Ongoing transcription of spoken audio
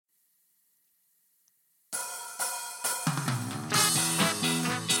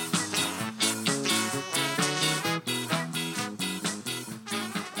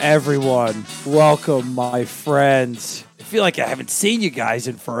Everyone, welcome, my friends. I feel like I haven't seen you guys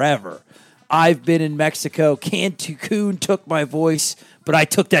in forever. I've been in Mexico. Cancun took my voice, but I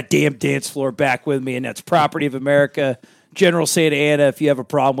took that damn dance floor back with me, and that's property of America. General Santa Ana, if you have a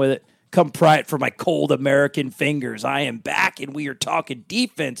problem with it, come pry it for my cold American fingers. I am back, and we are talking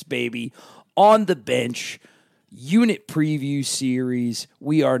defense, baby, on the bench. Unit preview series.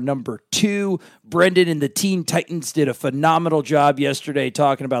 We are number 2. Brendan and the Teen Titans did a phenomenal job yesterday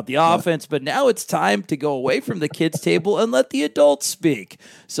talking about the offense, but now it's time to go away from the kids' table and let the adults speak.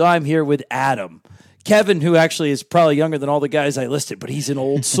 So I'm here with Adam, Kevin, who actually is probably younger than all the guys I listed, but he's an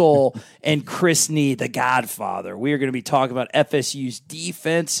old soul, and Chris Nee, the Godfather. We are going to be talking about FSU's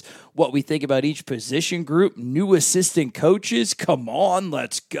defense, what we think about each position group, new assistant coaches. Come on,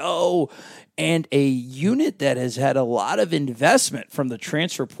 let's go. And a unit that has had a lot of investment from the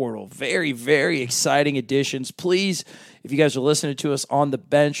transfer portal. Very, very exciting additions. Please, if you guys are listening to us on the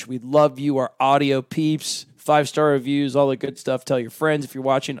bench, we love you, our audio peeps. 5-star reviews, all the good stuff. Tell your friends if you're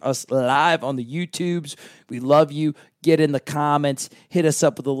watching us live on the YouTubes. We love you. Get in the comments. Hit us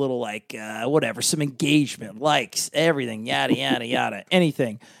up with a little whatever, some engagement, likes, everything, yada, yada, yada,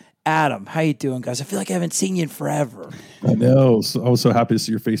 anything. Adam, how you doing, guys? I feel like I haven't seen you in forever. I know. So I was so happy to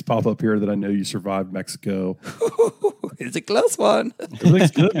see your face pop up here that I know you survived Mexico. It's a close one.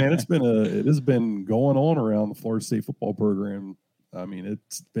 Everything's good, man. It has been going on around the Florida State football program. I mean,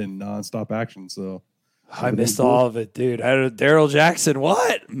 it's been nonstop action. So I missed all of it, dude. Daryl Jackson,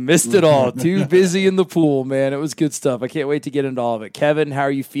 what? Missed it all. Too busy in the pool, man. It was good stuff. I can't wait to get into all of it. Kevin, how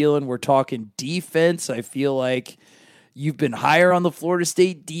are you feeling? We're talking defense. I feel like you've been higher on the Florida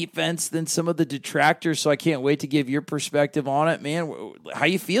State defense than some of the detractors, so I can't wait to give your perspective on it, man. How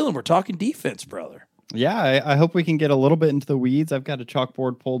you feeling? We're talking defense, brother. Yeah, I hope we can get a little bit into the weeds. I've got a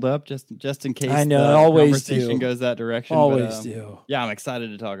chalkboard pulled up just in case I know, the always conversation goes that direction. Always do. Yeah, I'm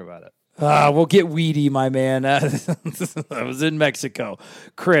excited to talk about it. We'll get weedy, my man. I was in Mexico.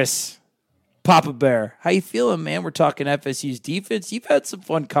 Chris, Papa Bear, how you feeling, man? We're talking FSU's defense. You've had some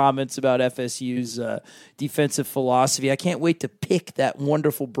fun comments about FSU's defensive philosophy. I can't wait to pick that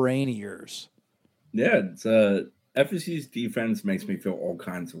wonderful brain of yours. Yeah, it's FSU's defense makes me feel all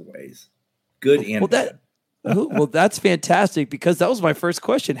kinds of ways, good and bad. Well, that's fantastic because that was my first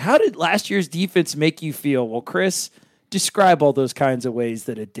question. How did last year's defense make you feel? Well, Chris, describe all those kinds of ways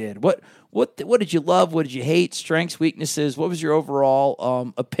that it did. What did you love? What did you hate? Strengths, weaknesses? What was your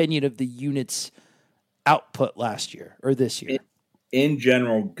overall opinion of the unit's output last year or this year? In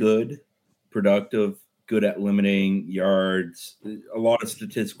general, good, productive, good at limiting yards. A lot of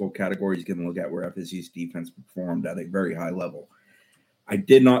statistical categories you can look at where FSU's defense performed at a very high level. I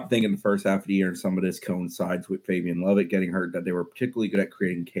did not think in the first half of the year, and some of this coincides with Fabian Lovett getting hurt, that they were particularly good at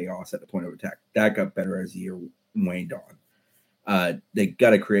creating chaos at the point of attack. That got better as the year waned on. They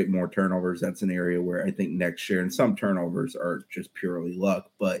got to create more turnovers. That's an area where I think next year, and some turnovers are just purely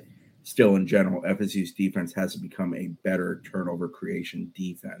luck, but still in general, FSU's defense has to become a better turnover creation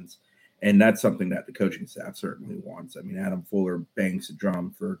defense. And that's something that the coaching staff certainly wants. I mean, Adam Fuller bangs the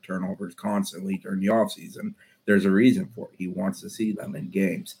drum for turnovers constantly during the offseason. There's a reason for it. He wants to see them in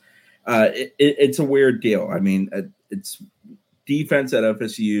games. It's a weird deal. I mean, it's defense at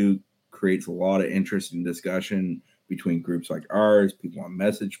FSU creates a lot of interesting discussion between groups like ours, people on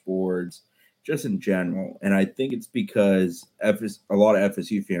message boards, just in general. And I think it's because a lot of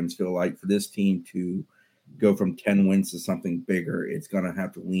FSU fans feel like for this team to go from 10 wins to something bigger, it's going to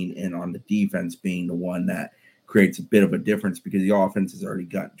have to lean in on the defense being the one that creates a bit of a difference because the offense has already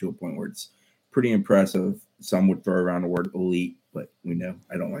gotten to a point where it's pretty impressive. Some would throw around the word elite, but we know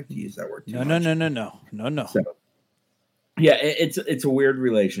I don't like to use that word too much. No. So, yeah, it's a weird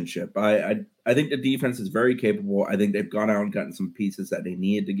relationship. I think the defense is very capable. I think they've gone out and gotten some pieces that they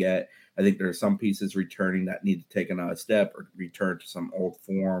needed to get. I think there are some pieces returning that need to take another step or return to some old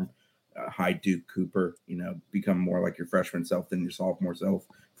form. High Duke Cooper, become more like your freshman self than your sophomore self,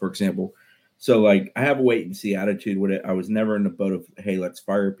 for example. So, I have a wait and see attitude with it. I was never in the boat of, hey, let's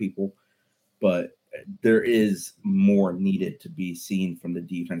fire people. But there is more needed to be seen from the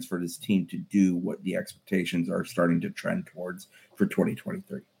defense for this team to do what the expectations are starting to trend towards for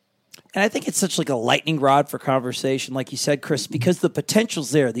 2023. And I think it's such like a lightning rod for conversation, like you said, Chris, because the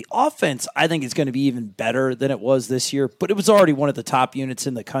potential's there. The offense, I think, is going to be even better than it was this year, but it was already one of the top units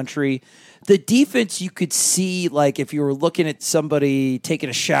in the country. The defense, you could see, like, if you were looking at somebody taking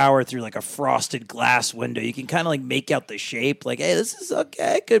a shower through like a frosted glass window, you can kind of like make out the shape, like, hey, this is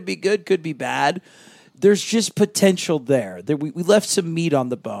okay, could be good, could be bad. There's just potential there. We left some meat on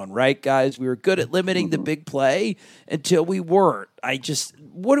the bone, right, guys? We were good at limiting the big play until we weren't.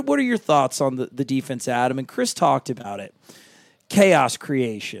 What are your thoughts on the defense, Adam? And Chris talked about it. chaos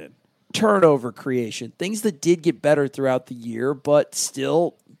creation, turnover creation, things that did get better throughout the year, but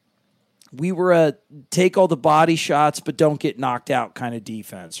still we were a take all the body shots but don't get knocked out kind of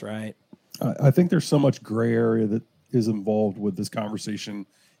defense, right? I think there's so much gray area that is involved with this conversation.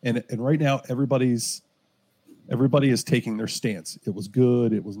 And right now everybody is taking their stance. It was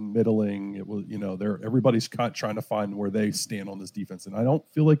good. It was middling. It was, everybody's trying to find where they stand on this defense. And I don't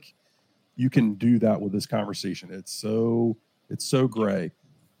feel like you can do that with this conversation. It's so gray.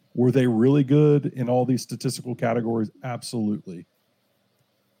 Were they really good in all these statistical categories? Absolutely.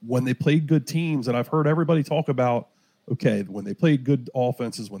 When they played good teams, and I've heard everybody talk about, okay, when they played good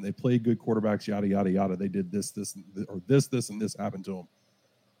offenses, when they played good quarterbacks, yada, yada, yada, they did this, or this, and this happened to them.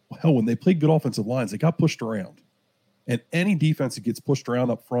 Hell, when they played good offensive lines, they got pushed around. And any defense that gets pushed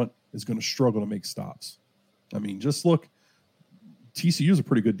around up front is going to struggle to make stops. I mean, just look, TCU is a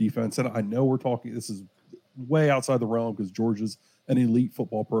pretty good defense. And I know this is way outside the realm because Georgia's an elite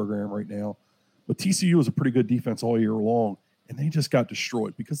football program right now. But TCU was a pretty good defense all year long. And they just got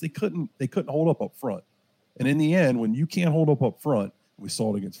destroyed because they couldn't hold up front. And in the end, when you can't hold up front, we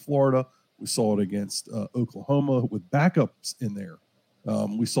saw it against Florida. We saw it against Oklahoma with backups in there.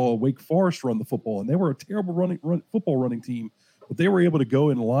 We saw Wake Forest run the football, and they were a terrible football running team, but they were able to go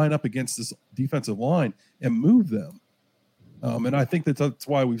and line up against this defensive line and move them. And I think that's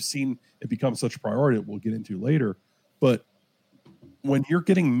why we've seen it become such a priority that we'll get into later. But when you're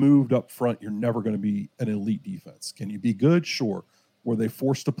getting moved up front, you're never going to be an elite defense. Can you be good? Sure. Were they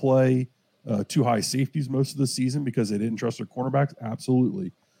forced to play two high safeties most of the season because they didn't trust their cornerbacks?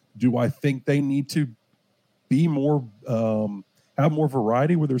 Absolutely. Do I think they need to be more have more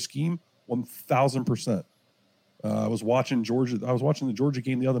variety with their scheme? 1,000%. I was watching the Georgia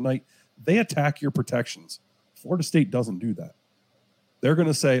game the other night. They attack your protections. Florida State doesn't do that. They're going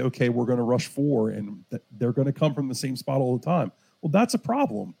to say, okay, we're going to rush four, and they're going to come from the same spot all the time. Well, that's a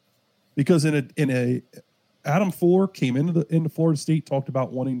problem because Adam Fuller came into Florida State, talked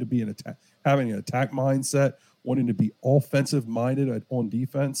about wanting to be having an attack mindset, wanting to be offensive minded on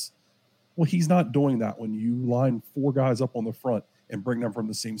defense. Well, he's not doing that when you line four guys up on the front and bring them from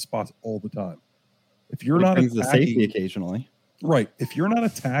the same spots all the time. If you're not attacking, the safety occasionally, right? If you're not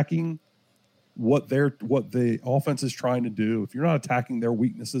attacking what the offense is trying to do, if you're not attacking their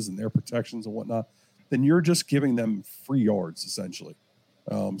weaknesses and their protections and whatnot, then you're just giving them free yards essentially.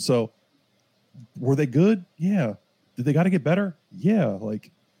 So were they good? Yeah. Did they got to get better? Yeah.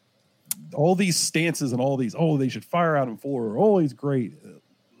 Like all these stances and all these, they should fire Adam Fuller. Oh, he's great.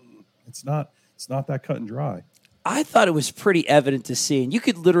 It's not that cut and dry. I thought it was pretty evident to see, and you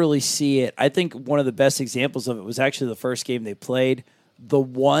could literally see it. I think one of the best examples of it was actually the first game they played. The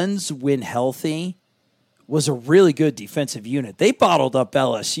ones when healthy was a really good defensive unit. They bottled up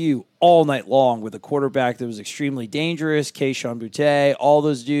LSU all night long with a quarterback that was extremely dangerous, Kayshon Boutte, all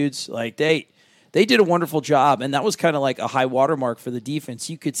those dudes. Like they did a wonderful job, and that was kind of like a high watermark for the defense.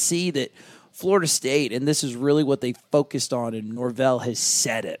 You could see that Florida State, and this is really what they focused on, and Norvell has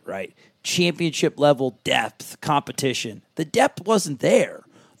said it, right? Championship level depth, competition. The depth wasn't there.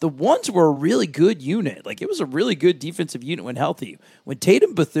 The ones were a really good unit. Like, it was a really good defensive unit when healthy. When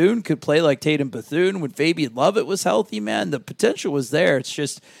Tatum Bethune could play like Tatum Bethune, when Fabian Lovett was healthy, man, the potential was there. It's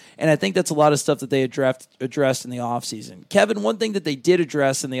just, and I think that's a lot of stuff that they addressed in the offseason. Kevin, one thing that they did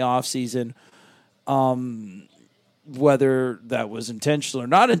address in the offseason, whether that was intentional or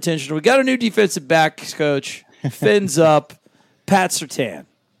not intentional, we got a new defensive backs coach, fins up, Pat Surtain.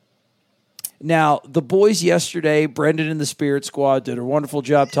 Now, the boys yesterday, Brendan and the Spirit Squad, did a wonderful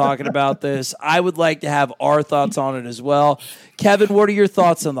job talking about this. I would like to have our thoughts on it as well. Kevin, what are your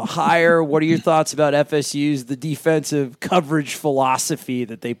thoughts on the hire? What are your thoughts about FSU's the defensive coverage philosophy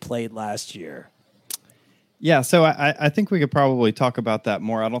that they played last year? Yeah, so I think we could probably talk about that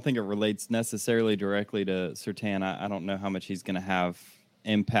more. I don't think it relates necessarily directly to Surtain. I don't know how much he's going to have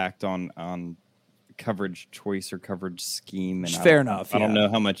impact on coverage choice or coverage scheme. And fair enough. I don't know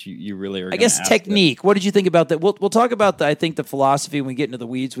how much you really are. I guess technique. What did you think about that? We'll talk about I think the philosophy when we get into the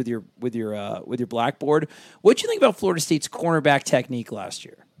weeds with your blackboard. What did you think about Florida State's cornerback technique last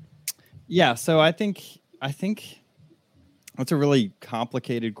year? Yeah, so I think that's a really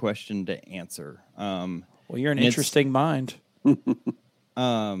complicated question to answer. Well, you're an interesting mind.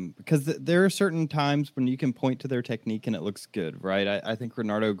 Because there are certain times when you can point to their technique and it looks good, right? I think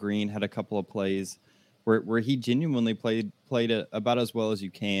Renardo Green had a couple of plays where he genuinely played about as well as you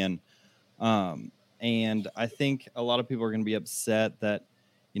can. And I think a lot of people are going to be upset that,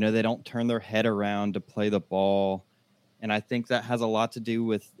 they don't turn their head around to play the ball. And I think that has a lot to do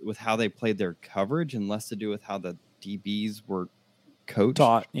with how they played their coverage and less to do with how the DBs were coached.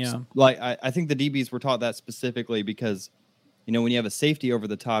 Taught, yeah. Like, I think the DBs were taught that specifically because when you have a safety over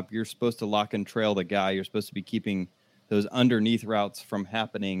the top, you're supposed to lock and trail the guy. You're supposed to be keeping those underneath routes from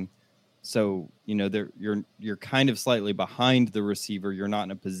happening. So, you're kind of slightly behind the receiver. You're not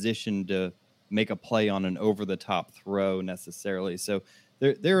in a position to make a play on an over the top throw necessarily. So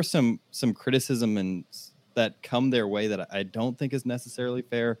there are some criticism and that come their way that I don't think is necessarily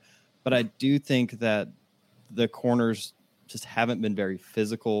fair, but I do think that the corners just haven't been very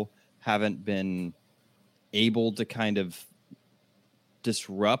physical, haven't been able to kind of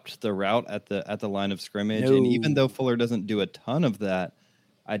disrupt the route at the line of scrimmage. No. And even though Fuller doesn't do a ton of that,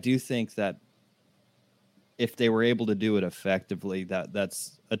 I do think that if they were able to do it effectively,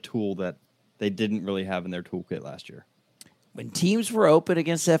 that's a tool that they didn't really have in their toolkit last year. When teams were open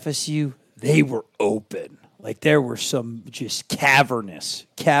against FSU, they were open. Like there were some just cavernous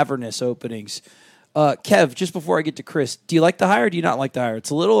openings. Kev, just before I get to Chris, do you like the hire or do you not like the hire? It's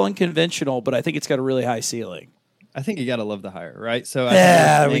a little unconventional, but I think it's got a really high ceiling. I think you got to love the hire, right? So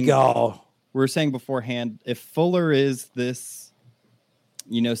there we go. We were saying beforehand, if Fuller is this,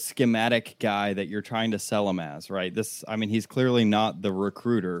 schematic guy that you're trying to sell him as, right? He's clearly not the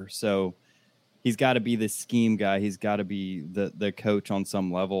recruiter, so he's got to be the scheme guy. He's got to be the coach on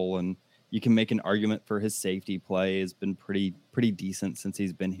some level, and you can make an argument for his safety play has been pretty decent since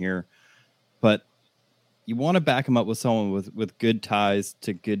he's been here. But you want to back him up with someone with good ties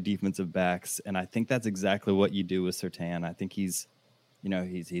to good defensive backs, and I think that's exactly what you do with Surtain. I think he's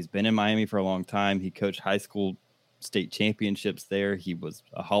been in Miami for a long time. He coached high school state championships there. He was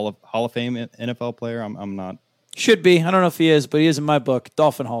a Hall of Fame NFL player. I'm not should be. I don't know if he is, but he is in my book.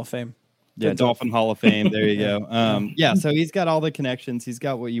 Dolphin Hall of Fame. Yeah, Dolphin Hall of Fame. There you go. So he's got all the connections. He's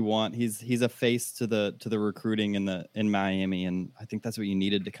got what you want. He's a face to the recruiting in Miami, and I think that's what you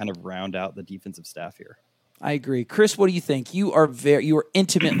needed to kind of round out the defensive staff here. I agree. Chris, what do you think? You are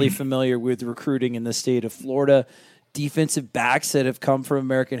intimately familiar with recruiting in the state of Florida. Defensive backs that have come from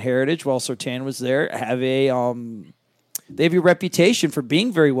American Heritage while Surtain was there have they have a reputation for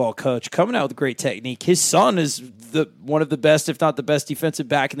being very well coached, coming out with great technique. His son is one of the best, if not the best, defensive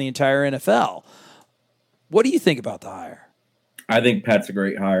back in the entire NFL. What do you think about the hire? I think Pat's a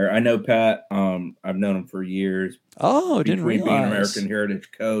great hire. I know Pat. I've known him for years. Oh, didn't realize. Being an American Heritage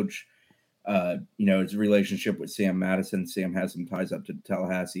coach, his relationship with Sam Madison. Sam has some ties up to the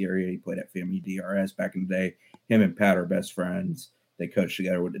Tallahassee area. He played at FAMU DRS back in the day. Him and Pat are best friends. They coach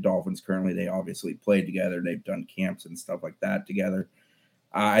together with the Dolphins currently. They obviously played together. They've done camps and stuff like that together.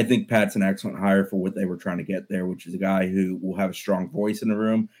 I think Pat's an excellent hire for what they were trying to get there, which is a guy who will have a strong voice in the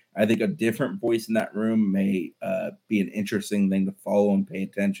room. I think a different voice in that room may be an interesting thing to follow and pay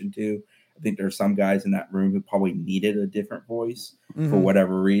attention to. I think there are some guys in that room who probably needed a different voice for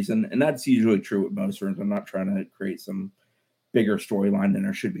whatever reason. And that's usually true with most rooms. I'm not trying to create some bigger storyline than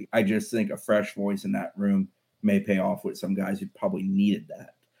there should be. I just think a fresh voice in that room may pay off with some guys who probably needed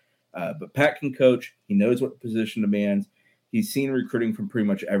that. But Pat can coach. He knows what the position demands. He's seen recruiting from pretty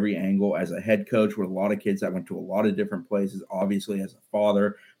much every angle as a head coach with a lot of kids that went to a lot of different places. Obviously, as a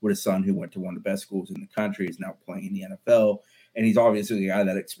father with a son who went to one of the best schools in the country, is now playing in the NFL. And he's obviously a guy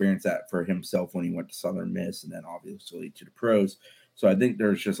that experienced that for himself when he went to Southern Miss and then obviously to the pros. So I think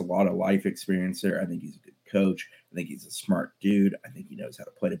there's just a lot of life experience there. I think he's a good coach. I think he's a smart dude. I think he knows how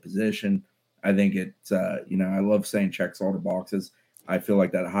to play the position. I think it's, I love saying checks all the boxes. I feel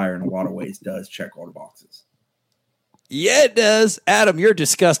like that hire in a lot of ways does check all the boxes. Yeah, it does. Adam, you're a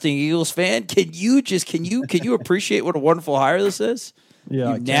disgusting Eagles fan. Can you appreciate what a wonderful hire this is?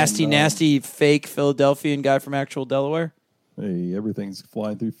 Yeah, nasty, fake Philadelphian guy from actual Delaware. Hey, everything's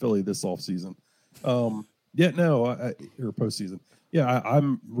flying through Philly this offseason. Or postseason. Yeah,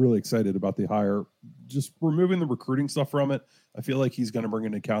 I'm really excited about the hire. Just removing the recruiting stuff from it, I feel like he's going to bring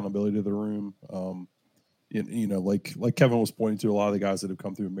an accountability to the room. Like Kevin was pointing to, a lot of the guys that have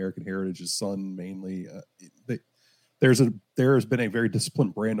come through American Heritage, his son mainly. There has been a very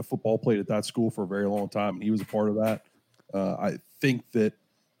disciplined brand of football played at that school for a very long time, and he was a part of that. I think that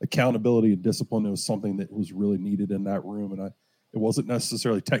accountability and discipline was something that was really needed in that room, and it wasn't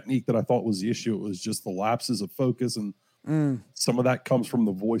necessarily technique that I thought was the issue. It was just the lapses of focus, and some of that comes from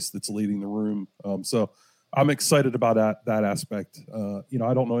the voice that's leading the room. So I'm excited about that aspect. I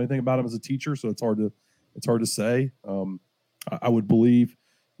don't know anything about him as a teacher, so it's hard to say. I would believe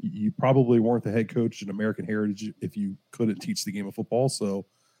you probably weren't the head coach in American Heritage if you couldn't teach the game of football. So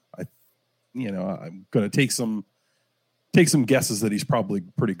I'm going to take some guesses that he's probably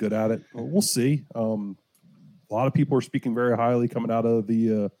pretty good at it. We'll see. A lot of people are speaking very highly coming out of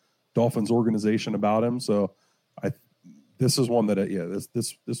the Dolphins organization about him. So this is one that,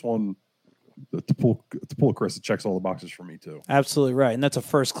 this one to pull Chris, it checks all the boxes for me too. Absolutely right. And that's a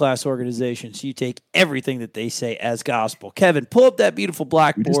first-class organization. So you take everything that they say as gospel. Kevin, pull up that beautiful We just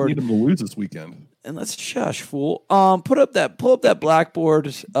blackboard. need them to lose this weekend. And let's shush, fool. Pull up that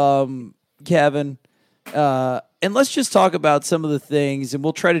blackboard, Kevin. And let's just talk about some of the things, and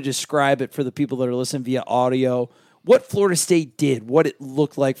we'll try to describe it for the people that are listening via audio. What Florida State did, what it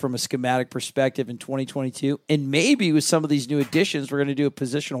looked like from a schematic perspective in 2022, and maybe with some of these new additions, we're going to do a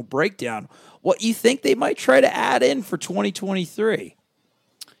positional breakdown. What you think they might try to add in for 2023?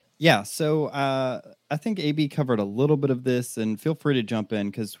 Yeah, so I think AB covered a little bit of this, and feel free to jump in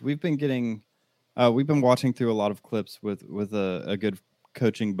because we've been watching through a lot of clips with a good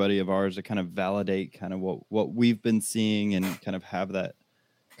coaching buddy of ours to kind of validate kind of what we've been seeing and kind of have that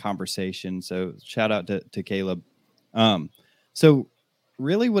conversation. So shout out to Caleb. So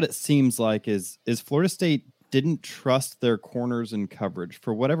really what it seems like is Florida State didn't trust their corners in coverage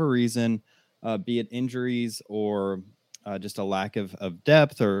for whatever reason, be it injuries or just a lack of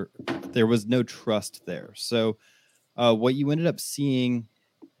depth, or there was no trust there. So what you ended up seeing,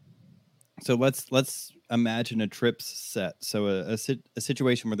 so let's imagine a trips set. So a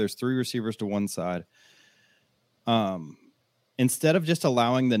situation where there's three receivers to one side. Instead of just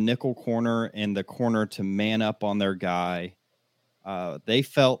allowing the nickel corner and the corner to man up on their guy, they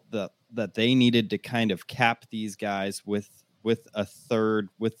felt that they needed to kind of cap these guys with a third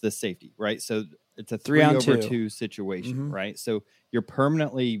with the safety, right? So it's a 3-over-2 situation, right? So you're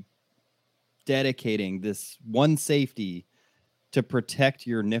permanently dedicating this one safety to protect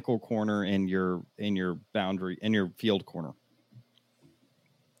your nickel corner and your boundary and your field corner.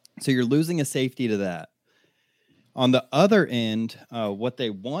 So you're losing a safety to that. On the other end, what they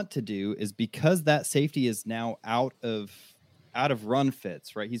want to do is, because that safety is now out of run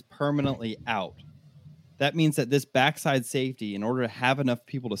fits, right? He's permanently out. That means that this backside safety, in order to have enough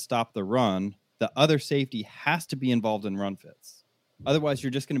people to stop the run, the other safety has to be involved in run fits. Otherwise, you're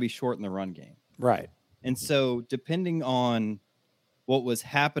just going to be short in the run game. Right. And so depending on what was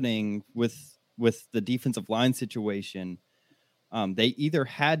happening with the defensive line situation, they either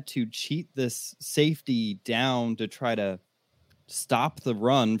had to cheat this safety down to try to stop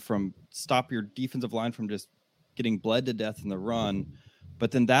your defensive line from just getting bled to death in the run.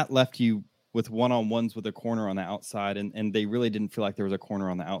 But then that left you with one-on-ones with a corner on the outside. And they really didn't feel like there was a corner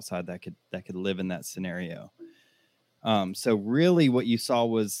on the outside that could live in that scenario. So really what you saw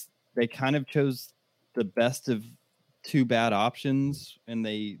was they kind of chose the best of two bad options, and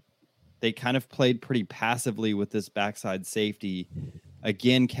they kind of played pretty passively with this backside safety,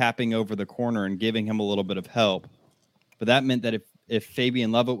 again, capping over the corner and giving him a little bit of help. But that meant that if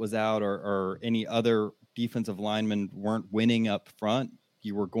Fabian Lovett was out or any other defensive linemen weren't winning up front,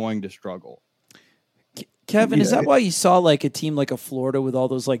 you were going to struggle. Kevin, is that why you saw like a team like a Florida with all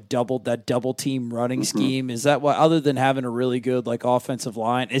those like double team running scheme? Is that why, other than having a really good like offensive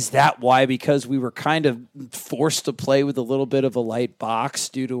line, is that why, because we were kind of forced to play with a little bit of a light box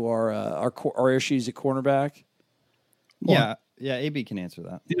due to our issues at cornerback? Yeah, AB can answer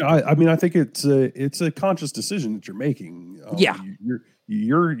that. I mean, I think it's a conscious decision that you're making.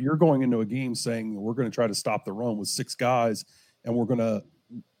 You're going into a game saying we're going to try to stop the run with six guys, and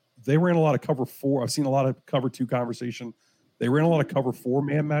they ran a lot of cover four. I've seen a lot of cover two conversation. They ran a lot of cover four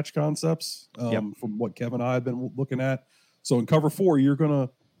man match concepts from what Kevin and I have been looking at. So in cover four,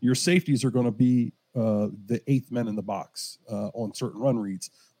 your safeties are going to be the eighth men in the box on certain run reads.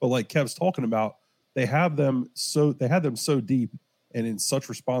 But like Kev's talking about, they had them so deep and in such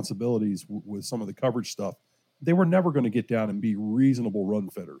responsibilities with some of the coverage stuff, they were never going to get down and be reasonable run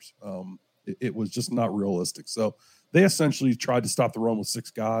fitters. It was just not realistic. So they essentially tried to stop the run with six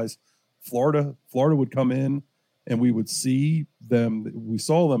guys. Florida would come in, and we would see them. We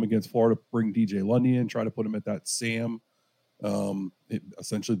saw them against Florida bring DJ Lundy in, try to put him at that Sam,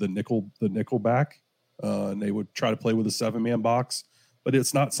 essentially the nickel back, and they would try to play with a 7-man box. But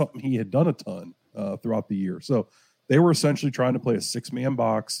it's not something he had done a ton throughout the year. So they were essentially trying to play a 6-man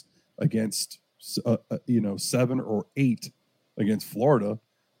box against 7 or 8 against Florida.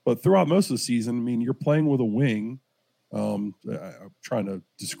 But throughout most of the season, I mean, you're playing with a wing. I'm trying to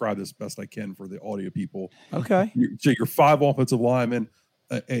describe this best I can for the audio people. Okay. So you're 5 offensive linemen,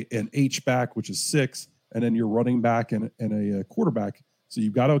 an H-back, which is 6, and then you're running back and a quarterback. So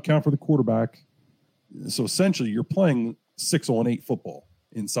you've got to account for the quarterback. So essentially, you're playing 6-on-8 football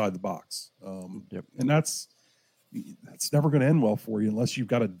inside the box. And that's never going to end well for you unless you've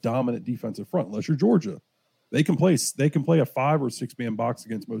got a dominant defensive front. Unless you're Georgia, they can play a 5 or 6-man box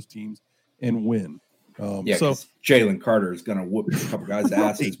against most teams and win. Yeah, so Jalen Carter is going to whoop a couple guys'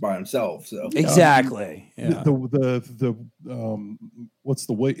 asses by himself. So Exactly. Yeah. the what's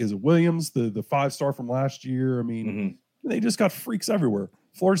the way? Is it Williams, the 5-star from last year? I mean, they just got freaks everywhere.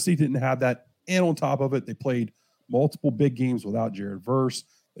 Florida State didn't have that, and on top of it, they played multiple big games without Jared Verse.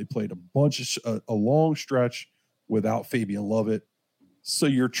 They played a long stretch without Fabian Lovett. So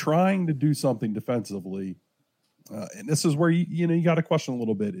you're trying to do something defensively. And this is where you got to question a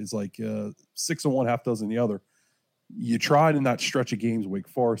little bit. Is like 6 on one, half dozen the other. You tried in that stretch of games, Wake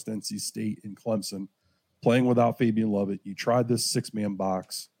Forest, NC State, and Clemson, playing without Fabian Lovett. You tried this 6-man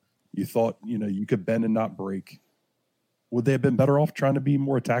box. You thought you could bend and not break. Would they have been better off trying to be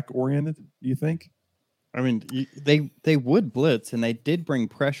more attack oriented? Do you think? I mean, they would blitz, and they did bring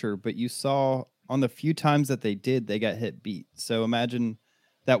pressure, but you saw on the few times that they did, they got hit beat. So imagine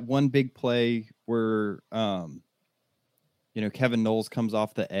that one big play where Kevin Knowles comes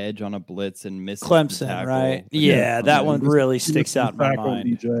off the edge on a blitz and misses Clemson, the tackle. right? Yeah, that one really sticks out in my mind.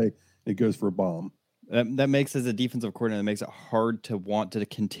 DJ, it goes for a bomb. That makes, as a defensive coordinator, that makes it hard to want to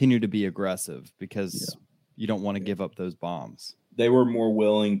continue to be aggressive because you don't want to give up those bombs. They were more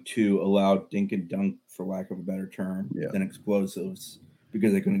willing to allow dink and dunk, for lack of a better term, than explosives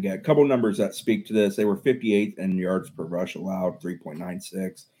because they couldn't get a couple numbers that speak to this. They were 58th in yards per rush allowed,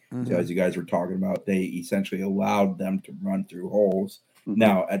 3.96. So as you guys were talking about, they essentially allowed them to run through holes.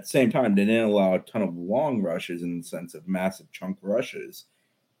 Now, at the same time, they didn't allow a ton of long rushes in the sense of massive chunk rushes.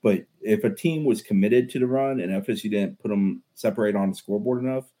 But if a team was committed to the run and FSU didn't put them separate on the scoreboard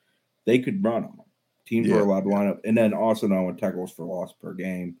enough, they could run on them. Teams were allowed to line up. And then also knowing tackles for loss per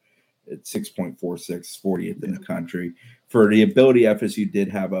game at 6.46, 40th in the country. For the ability FSU did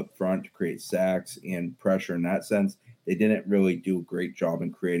have up front to create sacks and pressure in that sense, they didn't really do a great job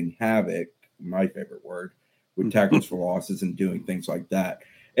in creating havoc, my favorite word, with tackles for losses and doing things like that.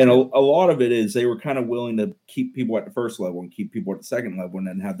 And a lot of it is they were kind of willing to keep people at the first level and keep people at the second level and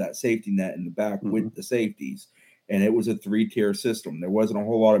then have that safety net in the back with the safeties. And it was a 3-tier system. There wasn't a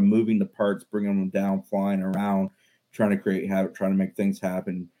whole lot of moving the parts, bringing them down, flying around, trying to create havoc, trying to make things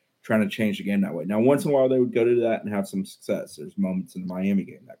happen, trying to change the game that way. Now, once in a while, they would go to that and have some success. There's moments in the Miami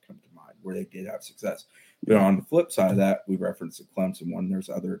game that come to mind where they did have success. But on the flip side of that, we referenced the Clemson one. There's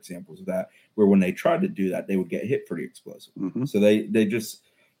other examples of that where when they tried to do that, they would get hit pretty explosive. So they just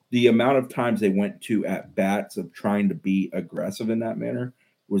the amount of times they went to at bats of trying to be aggressive in that manner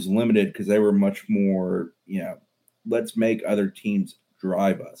was limited because they were much more, let's make other teams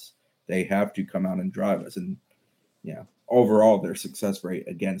drive us. They have to come out and drive us. And overall, their success rate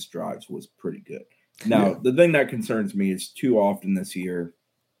against drives was pretty good. Now, the thing that concerns me is too often this year.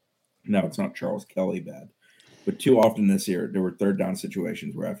 No, it's not Charles Kelly bad, but too often this year, there were third down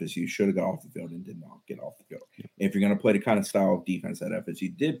situations where FSU should have got off the field and did not get off the field. If you're going to play the kind of style of defense that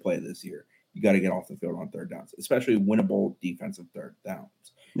FSU did play this year, you got to get off the field on third downs, especially winnable defensive third downs.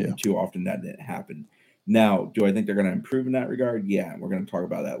 And too often that didn't happen. Now, do I think they're going to improve in that regard? Yeah, we're going to talk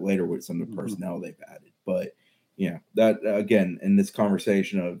about that later with some of the personnel they've added. But, that, again, in this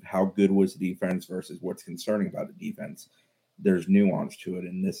conversation of how good was the defense versus what's concerning about the defense, there's nuance to it,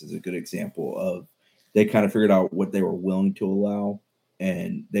 and this is a good example of they kind of figured out what they were willing to allow,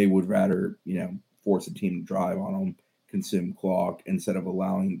 and they would rather, force a team to drive on them, consume clock, instead of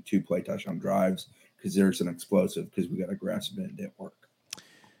allowing 2 play touchdown drives because there's an explosive because we got aggressive and it didn't work.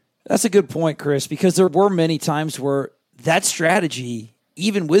 That's a good point, Chris, because there were many times where that strategy,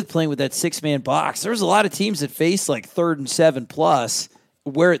 even with playing with that 6-man box, there was a lot of teams that faced like 3rd and 7+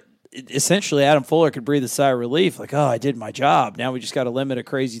 where essentially Adam Fuller could breathe a sigh of relief, like, oh, I did my job. Now we just got to limit a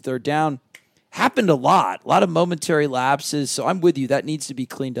crazy third down. Happened a lot of momentary lapses. So I'm with you. That needs to be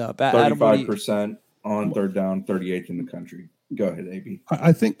cleaned up. 35% on third down, 38th in the country. Go ahead, AB.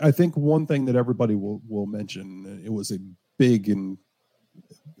 I think one thing that everybody will mention, it was a big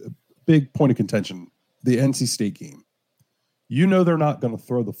point of contention, the NC State game. They're not going to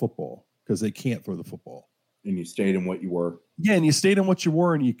throw the football because they can't throw the football. And you stayed in what you were. Yeah, and you stayed in what you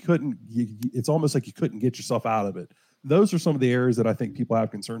were, and you couldn't. It's almost like you couldn't get yourself out of it. Those are some of the areas that I think people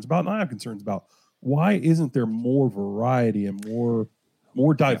have concerns about, and I have concerns about. Why isn't there more variety and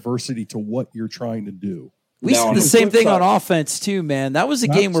more diversity to what you're trying to do? We said the same thing on offense too, man. That was a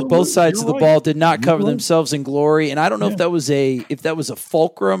game where both sides of the ball did not cover themselves in glory, and I don't know if that was a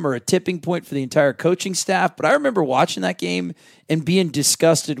fulcrum or a tipping point for the entire coaching staff. But I remember watching that game and being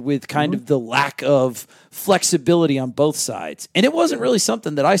disgusted with kind of the lack of flexibility on both sides, and it wasn't really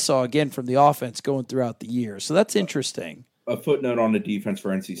something that I saw again from the offense going throughout the year. So that's interesting. A footnote on the defense for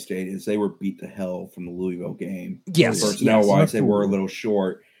NC State is they were beat to hell from the Louisville game. Yes, personnel-wise, they were a little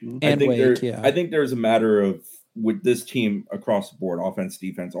short. And I think there's a matter of with this team across the board, offense,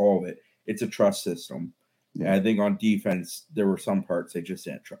 defense, all of it. It's a trust system. Yeah. And I think on defense, there were some parts they just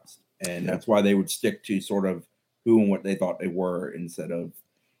didn't trust. And that's why they would stick to sort of who and what they thought they were instead of,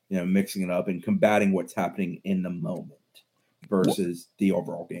 mixing it up and combating what's happening in the moment versus the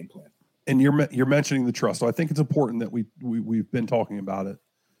overall game plan. And you're mentioning the trust. So I think it's important that we've been talking about it.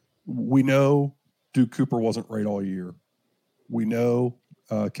 We know Duke Cooper wasn't right all year. We know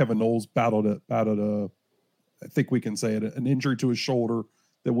Kevin Knowles battled I think we can say it, an injury to his shoulder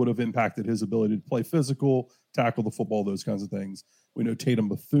that would have impacted his ability to play physical, tackle the football, those kinds of things. We know Tatum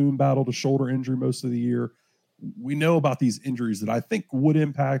Bethune battled a shoulder injury most of the year. We know about these injuries that I think would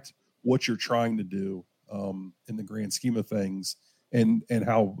impact what you're trying to do in the grand scheme of things, and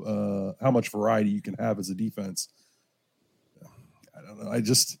how much variety you can have as a defense. I don't know.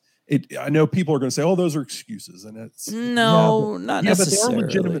 I know people are going to say, "Oh, those are excuses," and it's not necessarily. But they are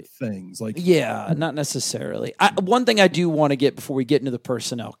legitimate things. Not necessarily. One thing I do want to get before we get into the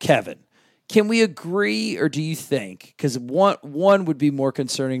personnel, Kevin. Can we agree, or do you think? Because one would be more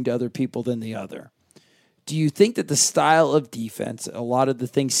concerning to other people than the other. Do you think that the style of defense, a lot of the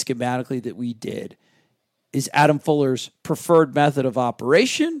things schematically that we did, is Adam Fuller's preferred method of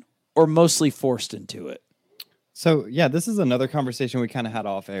operation, or mostly forced into it? So, yeah, this is another conversation we kind of had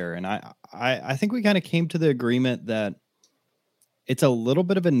off air, and I think we kind of came to the agreement that it's a little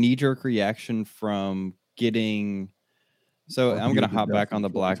bit of a knee-jerk reaction from getting. So I'm going to hop back on the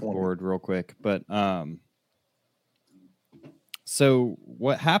blackboard real quick, but so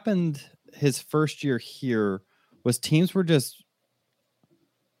what happened his first year here was teams were just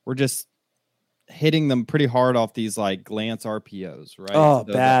hitting them pretty hard off these like glance RPOs, right? Oh,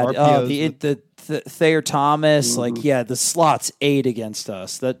 bad. The Thayer Thomas, the slots ate against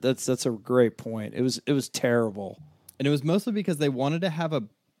us. That's a great point. It was terrible. And it was mostly because they wanted to have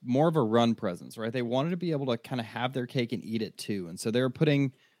more of a run presence, right? They wanted to be able to kind of have their cake and eat it too. And so they were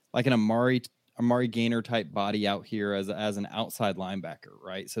putting like an Amari Gaynor type body out here as an outside linebacker,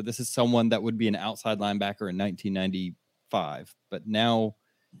 right? So this is someone that would be an outside linebacker in 1995, but now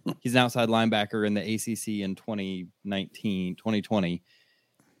he's an outside linebacker in the ACC in 2020,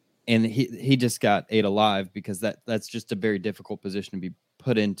 and he just got ate alive because that's just a very difficult position to be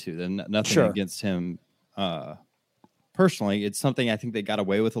put into. And nothing against him personally. It's something I think they got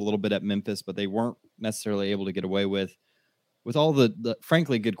away with a little bit at Memphis, but they weren't necessarily able to get away with all the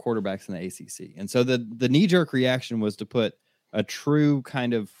frankly good quarterbacks in the ACC. And so the knee-jerk reaction was to put a true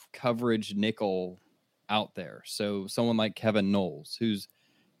kind of coverage nickel out there. So someone like Kevin Knowles, who's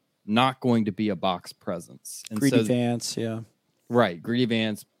not going to be a box presence. And Greedy Vance, yeah. Right, Greedy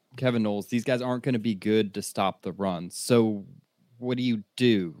Vance, Kevin Knowles, these guys aren't going to be good to stop the run. So what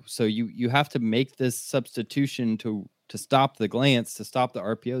do? So you have to make this substitution to stop the glance, to stop the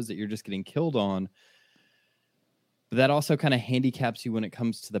RPOs that you're just getting killed on. But that also kind of handicaps you when it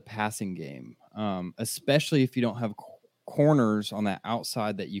comes to the passing game, especially if you don't have corners on that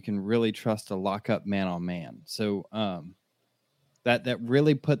outside that you can really trust to lock up man on man. So that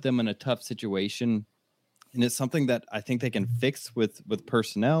really put them in a tough situation, and it's something that I think they can fix with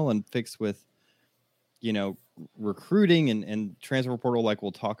personnel and fix with recruiting and transfer portal, like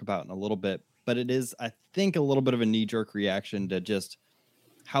we'll talk about in a little bit. But it is, I think, a little bit of a knee-jerk reaction to just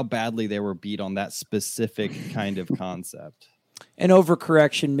how badly they were beat on that specific kind of concept. An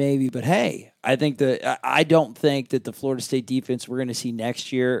overcorrection maybe, but hey, I don't think that the Florida State defense we're going to see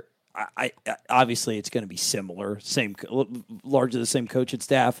next year, I obviously it's going to be similar, largely the same coach and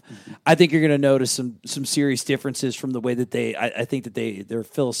staff. I think you're going to notice some serious differences from the way that I think that their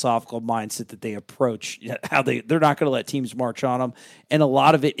philosophical mindset that they approach how they're not going to let teams march on them, and a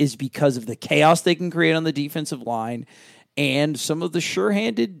lot of it is because of the chaos they can create on the defensive line. And some of the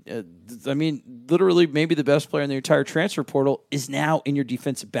sure-handed, literally maybe the best player in the entire transfer portal is now in your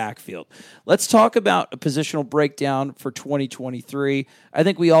defensive backfield. Let's talk about a positional breakdown for 2023. I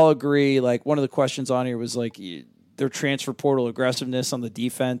think we all agree, like one of the questions on here was like their transfer portal aggressiveness on the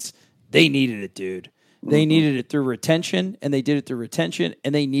defense. They needed it, dude. They needed it through retention, and they did it through retention,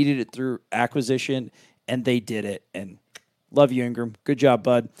 and they needed it through acquisition, and they did it. And love you, Ingram. Good job,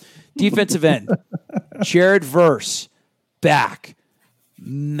 bud. Defensive end, Jared Verse. Back,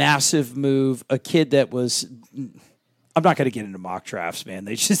 massive move. A kid that was, I'm not going to get into mock drafts, man.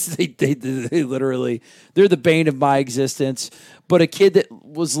 They literally, they're the bane of my existence. But a kid that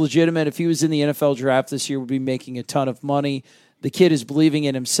was legitimate, if he was in the NFL draft this year, would be making a ton of money. The kid is believing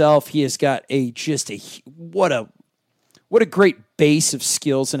in himself. He has got what a great base of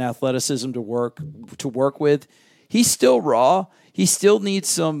skills and athleticism to work with. He's still raw. He still needs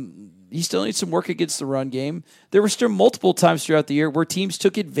some work against the run game. There were still multiple times throughout the year where teams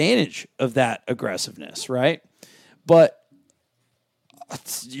took advantage of that aggressiveness, right? But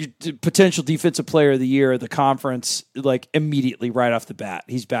potential defensive player of the year of the conference, like immediately right off the bat.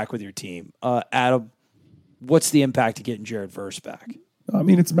 He's back with your team. Adam, what's the impact of getting Jared Verse back? I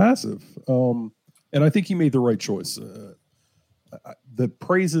mean, it's massive. And I think he made the right choice. The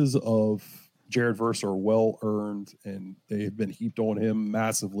praises of Jared Verse are well earned, and they have been heaped on him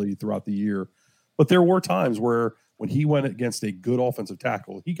massively throughout the year. But there were times where when he went against a good offensive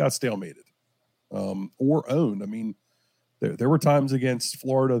tackle, he got stalemated or owned. I mean, there were times against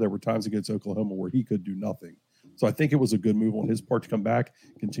Florida, there were times against Oklahoma where he could do nothing. So I think it was a good move on his part to come back,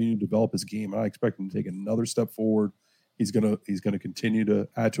 continue to develop his game. I expect him to take another step forward. He's gonna continue to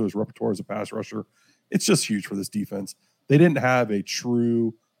add to his repertoire as a pass rusher. It's just huge for this defense. They didn't have a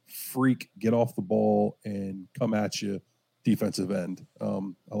true freak get off the ball and come at you defensive end.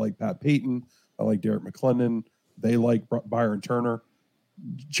 I like Pat Payton. I like Derek McClendon. They like Byron Turner.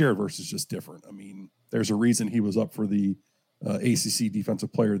 Jared Verse is just different. I mean, there's a reason he was up for the ACC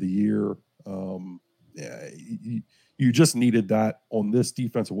Defensive Player of the Year. You just needed that on this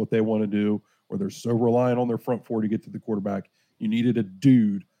defense of what they want to do, where they're so reliant on their front four to get to the quarterback. You needed a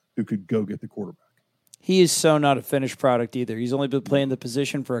dude who could go get the quarterback. He is so not a finished product either. He's only been playing the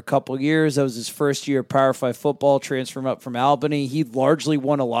position for a couple of years. That was his first year of Power 5 football, transferring up from Albany. He largely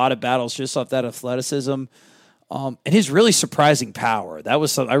won a lot of battles just off that athleticism. And his really surprising power. That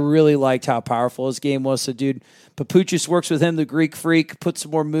was something I really liked how powerful his game was. So, dude, Papuchis works with him, the Greek Freak, put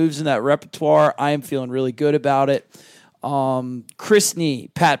some more moves in that repertoire. I am feeling really good about it. Chris Nee,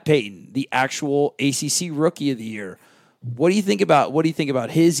 Pat Payton, the actual ACC Rookie of the Year. What do you think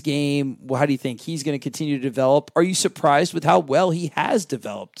about his game? How do you think he's going to continue to develop? Are you surprised with how well he has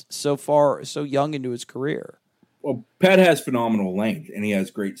developed so far, so young into his career? Well, Pat has phenomenal length, and he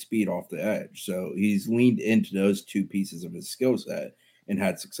has great speed off the edge. So he's leaned into those two pieces of his skill set and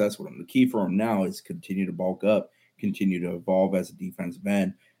had success with them. The key for him now is continue to bulk up, continue to evolve as a defensive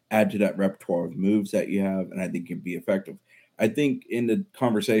end, add to that repertoire of moves that you have, and I think can be effective. I think in the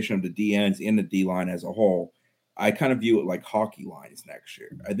conversation of the D ends and the D line as a whole, I kind of view it like hockey lines next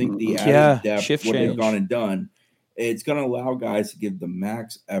year. I think the added depth, what they've gone and done, it's going to allow guys to give the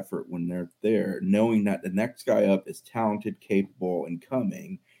max effort when they're there, knowing that the next guy up is talented, capable, and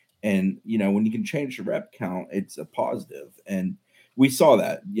coming. And, when you can change the rep count, it's a positive. And we saw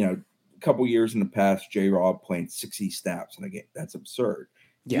that, a couple years in the past, J-Rob playing 60 snaps in a game. That's absurd.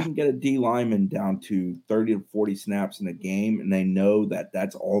 Yeah. You can get a D lineman down to 30 to 40 snaps in a game, and they know that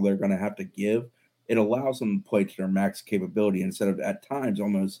that's all they're going to have to give. It allows them to play to their max capability instead of at times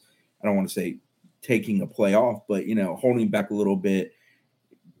almost, I don't want to say taking a play off, but, holding back a little bit,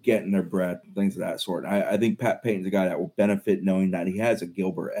 getting their breath, things of that sort. I think Pat Payton's a guy that will benefit knowing that he has a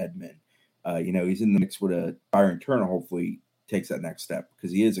Gilbert Edmond. He's in the mix with a Byron Turner, hopefully takes that next step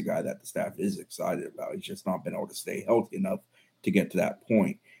because he is a guy that the staff is excited about. He's just not been able to stay healthy enough to get to that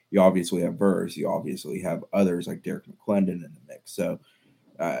point. You obviously have Verse. You obviously have others like Derek McClendon in the mix. So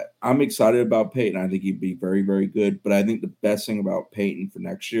I'm excited about Payton. I think he'd be very, very good. But I think the best thing about Payton for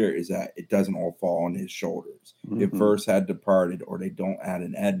next year is that it doesn't all fall on his shoulders. Mm-hmm. If Verse had departed or they don't add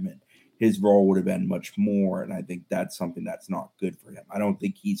an Edmond, his role would have been much more. And I think that's something that's not good for him. I don't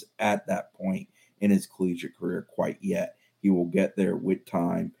think he's at that point in his collegiate career quite yet. He will get there with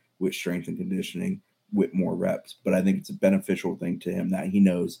time, with strength and conditioning, with more reps. But I think it's a beneficial thing to him that he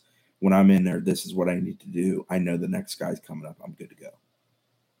knows when I'm in there, this is what I need to do. I know the next guy's coming up. I'm good to go.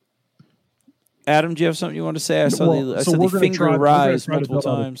 Adam, do you have something you want to say? I saw the finger rise multiple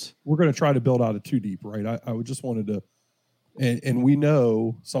times. We're going to try to build out a two deep, right? I just wanted to, and we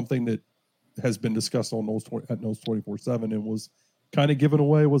know something that has been discussed on Noles 24/7 and was kind of given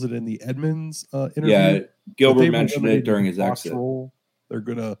away. Was it in the Edmonds interview? Yeah, Gilbert mentioned it during his exit. They're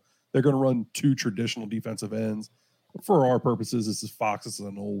gonna run two traditional defensive ends. For our purposes, this is Fox. This is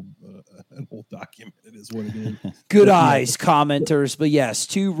an old document. It is what it is. Good eyes, commenters. But yes,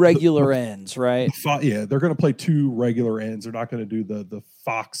 two regular ends, right? Yeah, they're going to play two regular ends. They're not going to do the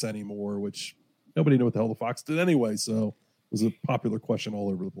Fox anymore, which nobody knew what the hell the Fox did anyway. So it was a popular question all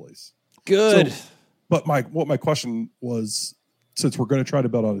over the place. Good. So, but my question was, since we're going to try to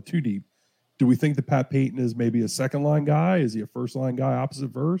build out a two deep, do we think that Pat Payton is maybe a second line guy? Is he a first line guy opposite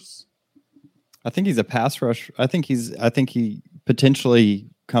Verse? I think he's a pass rush. I think he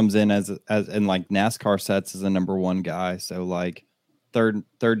potentially comes in as in like NASCAR sets as a number one guy. So like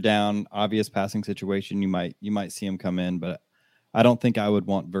third down, obvious passing situation, you might see him come in, but I don't think I would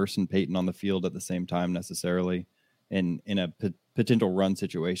want Verse and Payton on the field at the same time necessarily in a potential run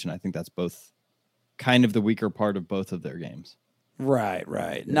situation. I think that's both kind of the weaker part of both of their games. Right.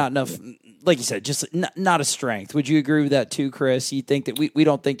 Yeah, not enough, like you said, just not a strength. Would you agree with that too, Chris? You think that we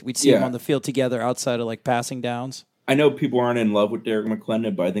don't think we'd see them on the field together outside of like passing downs? I know people aren't in love with Derek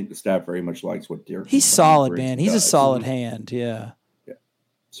McClendon, but I think the staff very much likes what Derek. He's McClendon solid, brings man. and He's a does. solid hand. Yeah.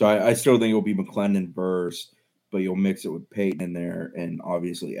 So I still think it'll be McClendon verse, but you'll mix it with Peyton in there, and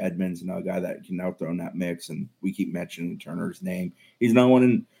obviously Edmonds, another guy that can now throw in that mix. And we keep mentioning Turner's name. He's not one.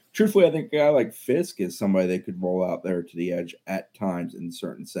 And truthfully, I think a guy like Fisk is somebody they could roll out there to the edge at times in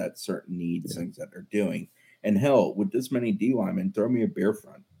certain sets, certain needs, things that they're doing. And hell, with this many D linemen, throw me a bear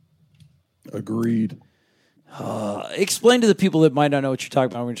front. Agreed. Explain to the people that might not know what you're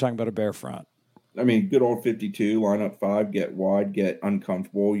talking about when you're talking about a bear front. I mean, good old 52, line up 5, get wide, get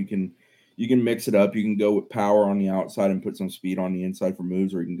uncomfortable. You can mix it up. You can go with power on the outside and put some speed on the inside for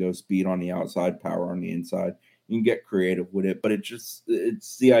moves, or you can go speed on the outside, power on the inside. You can get creative with it, but it's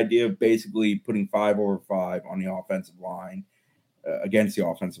the idea of basically putting 5 over 5 on the offensive line against the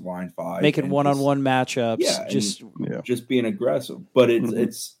offensive line 5, making one-on-one matchups. Yeah, just being aggressive. But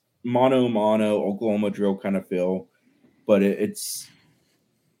it's mono Oklahoma drill kind of feel, but it's.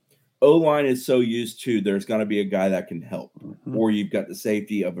 O-line is so used to there's going to be a guy that can help, or you've got the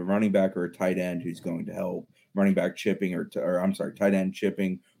safety of a running back or a tight end who's going to help, running back chipping tight end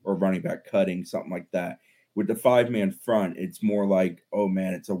chipping or running back cutting, something like that. With the 5-man front, it's more like, oh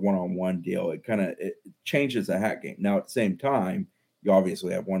man, it's a one-on-one deal. It changes the hat game. Now at the same time, you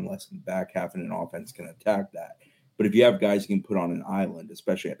obviously have one less in the back half, and an offense can attack that. But if you have guys you can put on an island,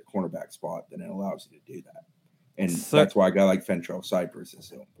 especially at the cornerback spot, then it allows you to do that. And that's why a guy like Fentrell Cypress is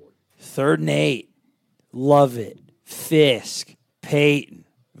so important. 3rd and 8. Love it. Fisk, Peyton,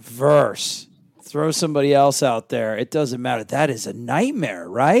 Verse. Throw somebody else out there. It doesn't matter. That is a nightmare,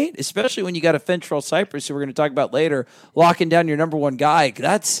 right? Especially when you got a Fentrell Cypress, who we're going to talk about later, locking down your number 1 guy.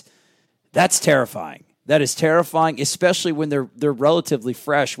 That's terrifying. That is terrifying, especially when they're relatively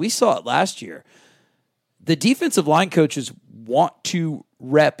fresh. We saw it last year. The defensive line coaches want to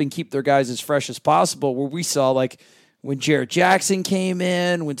rep and keep their guys as fresh as possible, where we saw like when Jarrett Jackson came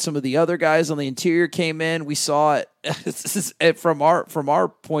in, when some of the other guys on the interior came in, we saw it from our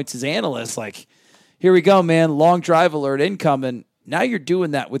points as analysts. Like, here we go, man, long drive alert incoming. Now you're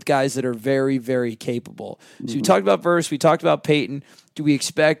doing that with guys that are very, very capable. So we talked about Verse, we talked about Peyton. Do we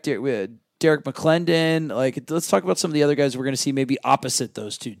expect Derek McClendon? Like, let's talk about some of the other guys we're going to see maybe opposite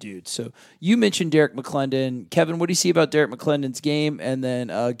those two dudes. So you mentioned Derek McClendon. Kevin, what do you see about Derek McClendon's game? And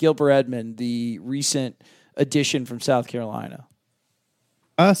then Gilbert Edmond, the recent addition from South Carolina.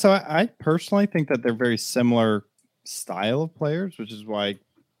 So I personally think that they're very similar style of players, which is why,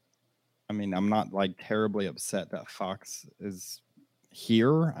 I mean, I'm not like terribly upset that Fox is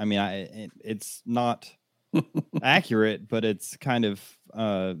here. I mean, it's not accurate, but it's kind of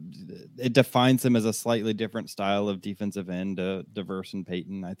it defines them as a slightly different style of defensive end, Verse and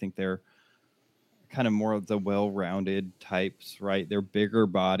Peyton. I think they're kind of more of the well-rounded types, right? They're bigger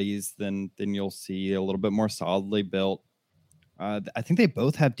bodies than you'll see, a little bit more solidly built. I think they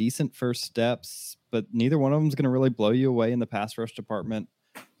both have decent first steps, but neither one of them is going to really blow you away in the pass rush department.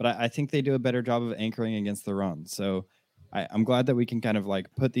 But I think they do a better job of anchoring against the run. So I'm glad that we can kind of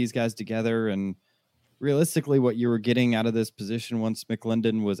like put these guys together. And realistically, what you were getting out of this position once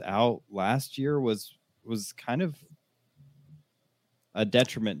McClendon was out last year was kind of a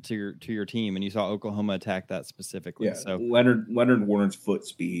detriment to your team, and you saw Oklahoma attack that specifically. Yeah, so Leonard Warner's foot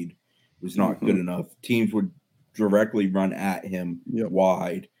speed was not good enough. Teams would directly run at him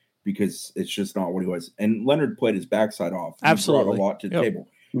wide because it's just not what he was. And Leonard played his backside off. He Absolutely, brought a lot to the table,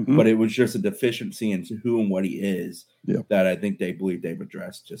 but it was just a deficiency in who and what he is that I think they believe they've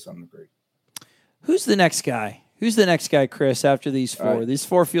addressed to some degree. Who's the next guy? Who's the next guy, Chris, after these 4? These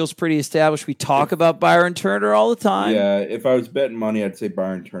 4 feels pretty established. We talk about Byron Turner all the time. Yeah, if I was betting money, I'd say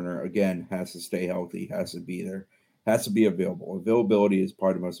Byron Turner, again, has to stay healthy, has to be there, has to be available. Availability is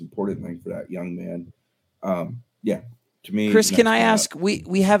probably the most important thing for that young man. To me, Chris, can I ask?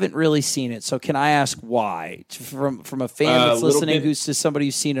 We haven't really seen it, so can I ask why? From a fan that's listening, who's to somebody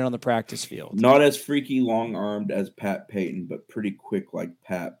who's seen it on the practice field. Not as freaky long-armed as Pat Peyton, but pretty quick like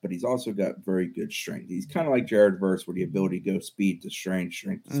Pat. But he's also got very good strength. He's kind of like Jared Verse, where the ability to go speed to strength,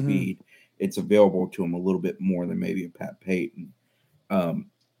 strength to speed. It's available to him a little bit more than maybe a Pat Peyton. And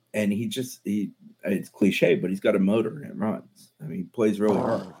it's cliche, but he's got a motor and it runs. I mean, he plays really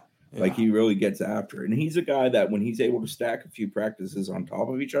hard. Yeah. Like, he really gets after it. And he's a guy that when he's able to stack a few practices on top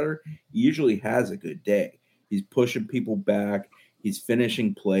of each other, he usually has a good day. He's pushing people back. He's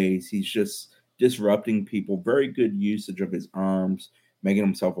finishing plays. He's just disrupting people. Very good usage of his arms, making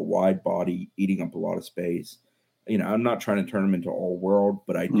himself a wide body, eating up a lot of space. You know, I'm not trying to turn him into all world,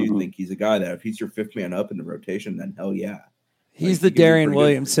 but I do think he's a guy that if he's your 5th man up in the rotation, then hell yeah. He's Like, the he can be Darian pretty good.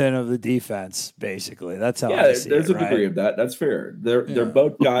 Williamson of the defense, basically. That's how Yeah, I see there's it, a degree right? of that. That's fair. They're Yeah.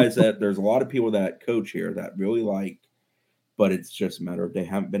 both guys that there's a lot of people that coach here that really like, but it's just a matter of they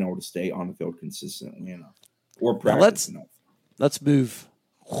haven't been able to stay on the field consistently enough or practice enough. Let's move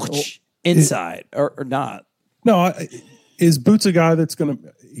inside or not. No, is Boots a guy that's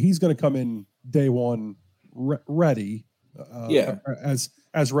he's gonna come in day one ready?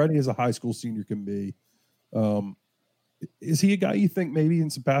 As ready as a high school senior can be. Is he a guy you think maybe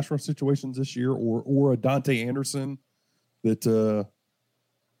in some pass rush situations this year, or a Dante Anderson that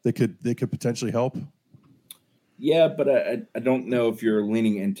could potentially help? Yeah, but I don't know if you're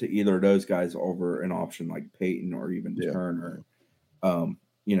leaning into either of those guys over an option like Peyton or even Turner.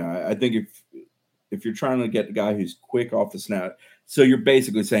 I think if you're trying to get the guy who's quick off the snap, so you're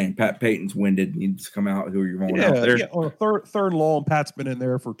basically saying Pat Payton's winded, needs to come out. Who are you rolling out there? Yeah, on a third long, Pat's been in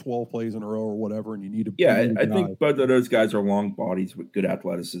there for 12 plays in a row or whatever, and you need to. I think both of those guys are long bodies with good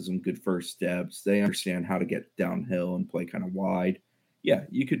athleticism, good first steps. They understand how to get downhill and play kind of wide. Yeah,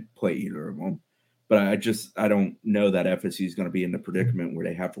 you could play either of them. But I don't know that FSU is going to be in the predicament where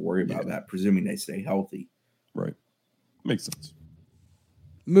they have to worry about that, presuming they stay healthy. Right. Makes sense.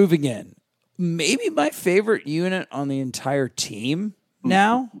 Moving in. Maybe my favorite unit on the entire team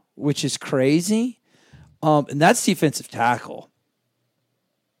now, which is crazy, and that's defensive tackle.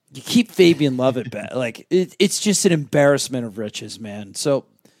 You keep Fabian Lovett back. Like, it's just an embarrassment of riches, man. So,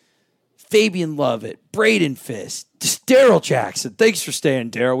 Fabian Lovett, Braden Fisk, Daryl Jackson. Thanks for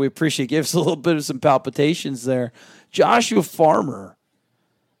staying, Daryl. We appreciate it. Give us a little bit of some palpitations there. Joshua Farmer.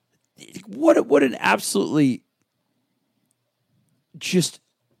 What an absolutely just,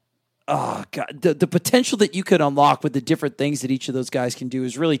 oh, God. The potential that you could unlock with the different things that each of those guys can do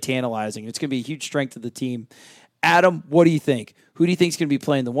is really tantalizing. It's going to be a huge strength of the team. Adam, what do you think? Who do you think is going to be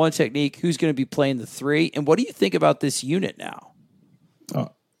playing the one technique? Who's going to be playing the three? And what do you think about this unit now?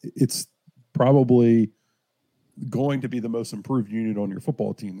 It's probably going to be the most improved unit on your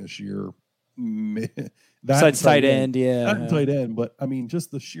football team this year. Besides tight end, Not tight end, but I mean, just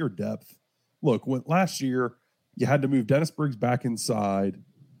the sheer depth. Look, last year you had to move Dennis Briggs back inside,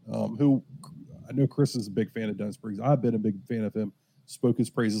 who I know Chris is a big fan of Dennis Briggs. I've been a big fan of him. Spoke his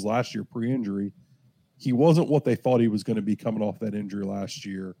praises last year pre-injury. He wasn't what they thought he was going to be coming off that injury last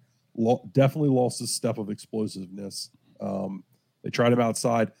year. Definitely lost his step of explosiveness. They tried him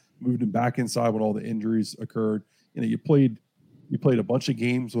outside, moved him back inside when all the injuries occurred. You played a bunch of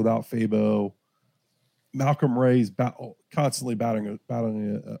games without Fabo. Malcolm Ray's constantly battling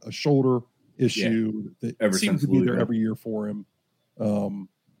a shoulder issue that seems to be there every year for him.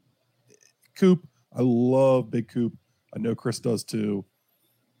 Coop, I love Big Coop. I know Chris does too.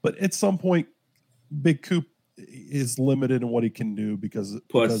 But at some point, Big Coop is limited in what he can do because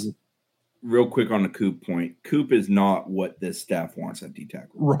real quick on the Coop point, Coop is not what this staff wants at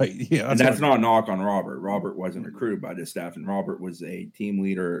D-tackle. Right, yeah. And that's not a knock on Robert. Robert wasn't recruited by this staff, and Robert was a team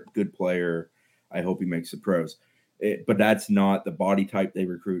leader, good player. I hope he makes the pros. But that's not the body type they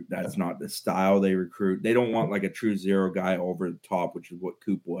recruit. That's not the style they recruit. They don't want like a true zero guy over the top, which is what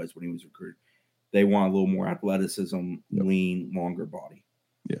Coop was when he was recruited. They want a little more athleticism, lean, longer body.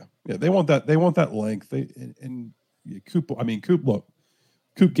 Yeah. They want that. They want that length. Coop. I mean, Coop. Look,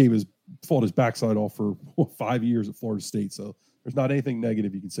 Coop fought his backside off for 5 years at Florida State. So there's not anything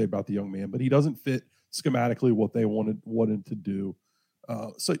negative you can say about the young man. But he doesn't fit schematically what they wanted to do.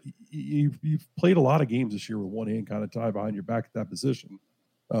 So you've played a lot of games this year with one hand kind of tied behind your back at that position.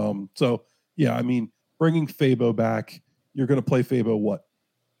 So yeah, I mean, bringing Fabo back, you're going to play Fabo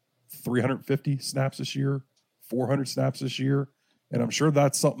 350 snaps this year, 400 snaps this year. And I'm sure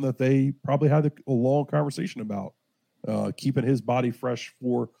that's something that they probably had a long conversation about, keeping his body fresh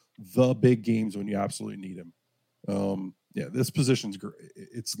for the big games when you absolutely need him. This position's great.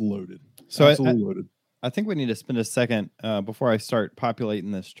 It's loaded. So absolutely loaded. I think we need to spend a second before I start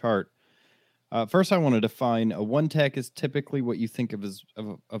populating this chart. First, I want to define a one tech is typically what you think of as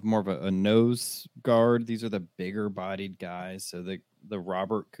of more of a nose guard. These are the bigger bodied guys. So the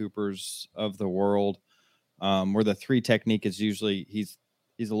Robert Coopers of the world, where the three technique is usually he's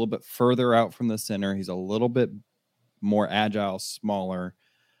a little bit further out from the center. He's a little bit more agile, smaller,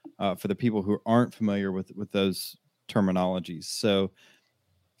 for the people who aren't familiar with those terminologies. So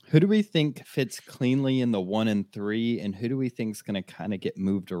who do we think fits cleanly in the 1 and 3, and who do we think is going to kind of get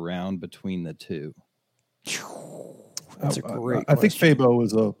moved around between the two? That's a great. I think Fabo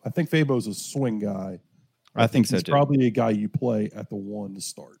is a swing guy. I think so he's too. Probably a guy you play at the 1 to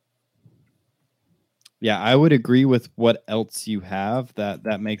start. Yeah, I would agree with what else you have.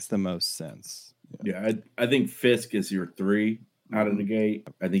 That makes the most sense. Yeah, I think Fisk is your 3 out of the gate.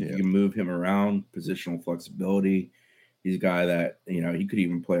 I think you can move him around, positional flexibility. He's a guy that, he could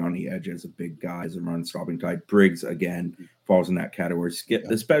even play on the edge as a big guy, as a run-stopping type. Briggs, again, falls in that category,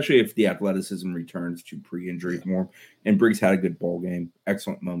 especially if the athleticism returns to pre-injury form. And Briggs had a good bowl game.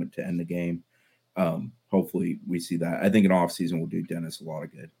 Excellent moment to end the game. Hopefully we see that. I think an offseason will do Dennis a lot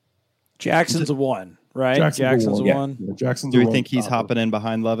of good. Jackson's a 1, right? Jackson's a 1. Yeah, Jackson's Do we a think he's topper. hopping in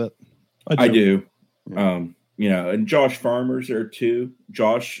behind Lovett? I do. Yeah. And Josh Farmer's there too.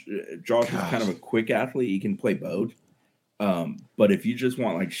 Josh is kind of a quick athlete. He can play both. But if you just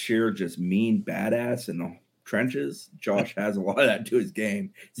want like sheer, just mean badass in the trenches, Josh has a lot of that to his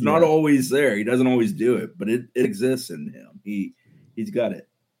game. It's not always there. He doesn't always do it, but it exists in him. He's got it.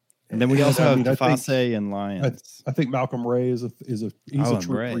 And then we also have I Tafase and Lyons. I think Malcolm Ray is a Oh,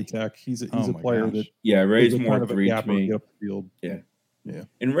 true Ray. three tech. He's a Oh my player gosh. that Yeah, Ray's is a more kind of a three to gapper me. get up the field.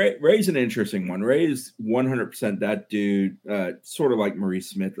 And Ray's an interesting one. Ray's 100% that dude, sort of like Maurice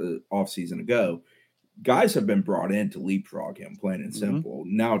Smith off season ago. Guys have been brought in to leapfrog him, plain and simple.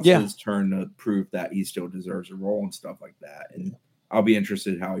 Now it's his turn to prove that he still deserves a role and stuff like that. And I'll be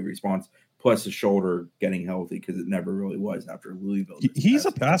interested how he responds. Plus the shoulder getting healthy, because it never really was after Louisville. He's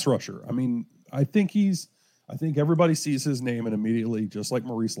a pass rusher. I mean, I think everybody sees his name and immediately, just like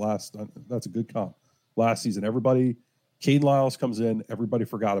Maurice that's a good comp. Last season, Caden Lyles comes in, everybody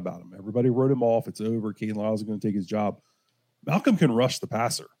forgot about him. Everybody wrote him off. It's over. Caden Lyles is going to take his job. Malcolm can rush the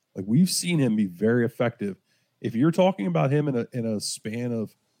passer. Like, we've seen him be very effective. If you're talking about him in a span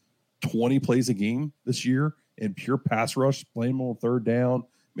of 20 plays a game this year in pure pass rush, playing him on third down,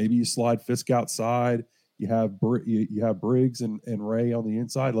 maybe you slide Fisk outside, you have Briggs and Ray on the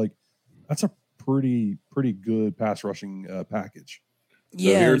inside. Like, that's a pretty good pass rushing package.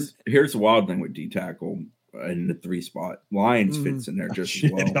 Yeah. So here's the wild thing with D tackle in the 3 spot. Lyons fits in there just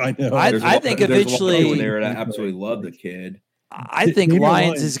as well. I know. I think eventually in there that absolutely love the kid. I think Maybe Lyons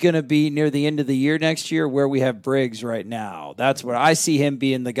Lyons is going to be near the end of the year next year, where we have Briggs right now. That's where I see him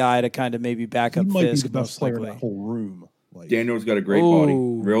being the guy to kind of maybe back He up might be Fisk the best most player in likely. that whole room. Like, Daniel's got a great body,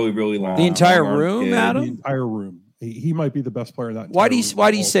 Ooh. really, really long. The entire long-armed room, kid. Adam? the entire room. He might be the best player in that. Why do you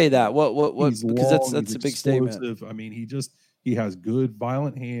entire room. say that? What? He's Because long, that's he's a big statement. explosive. I mean, he has good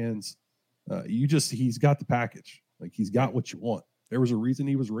violent hands. He's got the package. Like, he's got what you want. There was a reason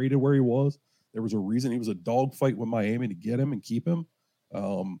he was rated where he was. There was a reason he was a dogfight with Miami to get him and keep him.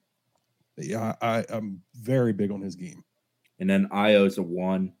 I'm very big on his game. And then Io's a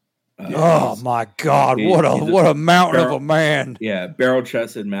 1. Oh my God! he's What a mountain of barrel- a man! Yeah, barrel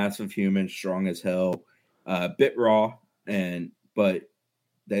chested, massive human, strong as hell, bit raw, but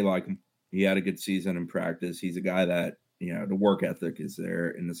they like him. He had a good season in practice. He's a guy that, the work ethic is there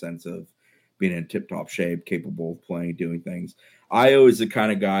in the sense of being in tip top shape, capable of playing, doing things. Io is the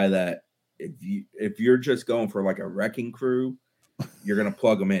kind of guy that if you're just going for like a wrecking crew, you're going to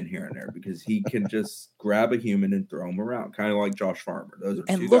plug him in here and there, because he can just grab a human and throw him around, kind of like Josh Farmer. Those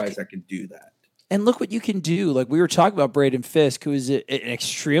are two guys that can do that. And look what you can do. Like we were talking about Braden Fisk, who is an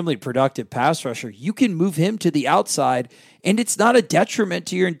extremely productive pass rusher. You can move him to the outside, and it's not a detriment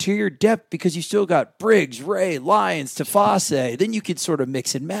to your interior depth, because you still got Briggs, Ray, Lyons, Tafase. Then you can sort of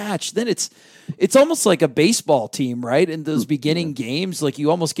mix and match. Then it's almost like a baseball team, right? In those beginning games, like you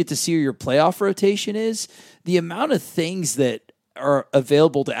almost get to see where your playoff rotation is. The amount of things that are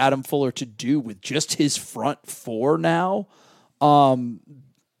available to Adam Fuller to do with just his front 4 now.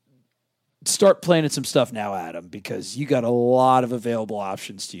 Start planning some stuff now, Adam, because you got a lot of available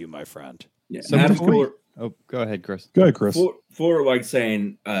options to you, my friend. Yeah, So Adam before we- Fuller, Oh, go ahead, Chris. Go ahead, Chris. Fuller likes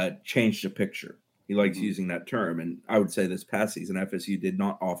saying change the picture. He likes using that term, and I would say this past season, FSU did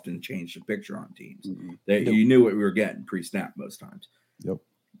not often change the picture on teams. You knew what we were getting pre-snap most times. Yep.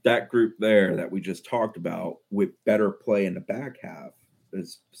 That group there that we just talked about, with better play in the back half,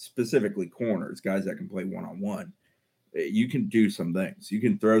 is specifically corners, guys that can play one-on-one. You can do some things. You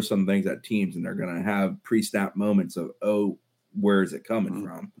can throw some things at teams, and they're going to have pre-snap moments of, oh, where is it coming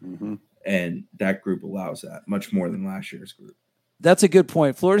from? Mm-hmm. And that group allows that much more than last year's group. That's a good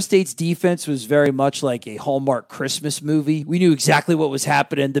point. Florida State's defense was very much like a Hallmark Christmas movie. We knew exactly what was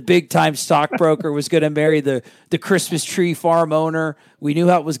happening. The big-time stockbroker was going to marry the Christmas tree farm owner. We knew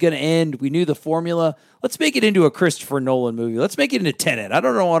how it was going to end. We knew the formula. Let's make it into a Christopher Nolan movie. Let's make it into Tenet. I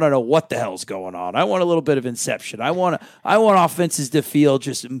don't want to know what the hell's going on. I want a little bit of Inception. I want offenses to feel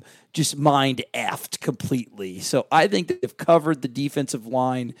just mind effed completely. So I think that they've covered the defensive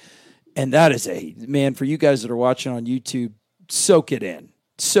line, and that is for you guys that are watching on YouTube, soak it in.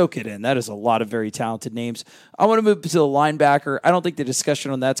 That is a lot of very talented names. I want to move to the linebacker. I don't think the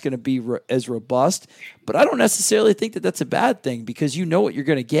discussion on that's going to be as robust, but I don't necessarily think that that's a bad thing, because you know what you're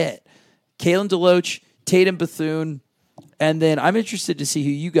going to get. Kalen DeLoach, Tatum Bethune, And then I'm interested to see who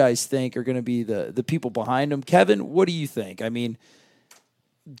you guys think are going to be the people behind him. Kevin, what do you think? I mean,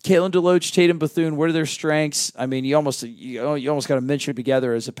 Kalen DeLoach, Tatum Bethune, what are their strengths? I mean, you almost got to mention it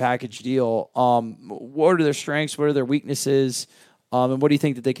together as a package deal. What are their strengths? What are their weaknesses? And what do you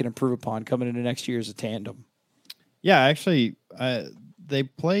think that they can improve upon coming into next year as a tandem? Yeah, actually, they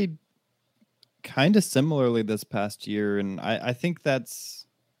played kind of similarly this past year, and I think that's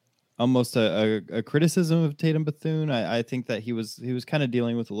almost a criticism of Tatum Bethune. I think that he was kind of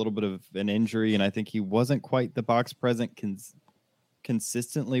dealing with a little bit of an injury, and I think he wasn't quite the box present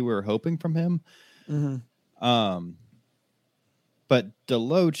consistently we were hoping from him. Mm-hmm. But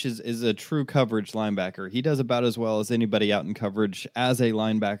DeLoach is a true coverage linebacker. He does about as well as anybody out in coverage as a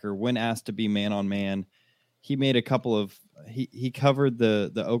linebacker when asked to be man on man. He made a couple of he covered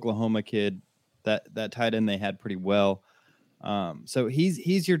the Oklahoma kid that tight end they had pretty well. So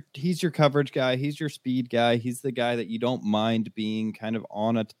he's your coverage guy. He's your speed guy. He's the guy that you don't mind being kind of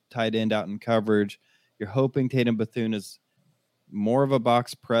on a tight end out in coverage. You're hoping Tatum Bethune is more of a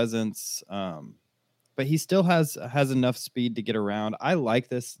box presence, but he still has enough speed to get around. I like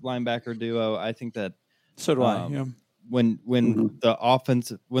this linebacker duo. I think that so do I. Yeah. When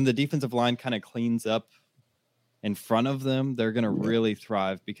the defensive line kind of cleans up in front of them, they're going to really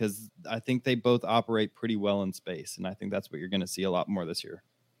thrive because I think they both operate pretty well in space, and I think that's what you're going to see a lot more this year.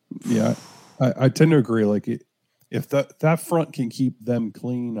 Yeah, I tend to agree. Like if that front can keep them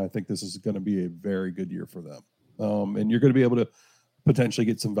clean, I think this is going to be a very good year for them. And you're going to be able to potentially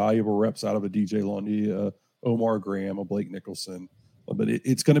get some valuable reps out of a DJ Lundy, Omar Graham, a Blake Nicholson. But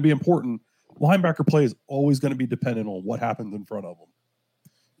it's going to be important. Linebacker play is always going to be dependent on what happens in front of them.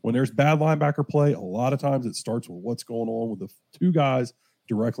 When there's bad linebacker play, a lot of times it starts with what's going on with the two guys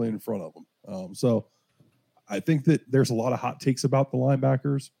directly in front of them. So I think that there's a lot of hot takes about the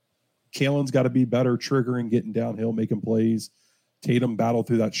linebackers. Kalen's got to be better triggering, getting downhill, making plays. Tatum battled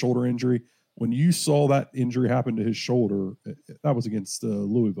through that shoulder injury. When you saw that injury happen to his shoulder, that was against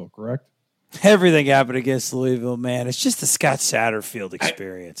Louisville, correct? Everything happened against Louisville, man. It's just the Scott Satterfield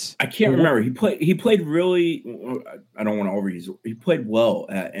experience. I can't remember. He played really. I don't want to overuse. He played well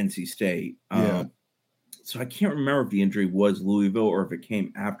at NC State. So I can't remember if the injury was Louisville or if it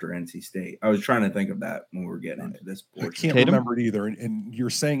came after NC State. I was trying to think of that when we were getting into this portion. I can't remember it either. And you're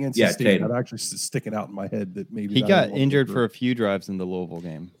saying NC State, Tatum. That actually sticking out in my head that maybe he got injured for a few drives in the Louisville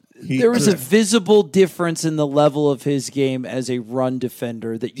game. There was a visible difference in the level of his game as a run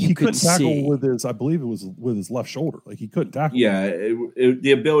defender that you could see. He couldn't tackle with his, I believe it was with his left shoulder. Like he couldn't tackle. Yeah,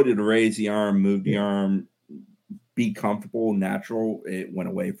 the ability to raise the arm, move the arm, be comfortable, natural, it went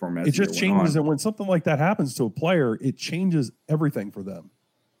away from him. It just changes. And when something like that happens to a player, it changes everything for them.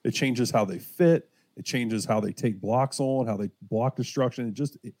 It changes how they fit. It changes how they take blocks on, how they block destruction.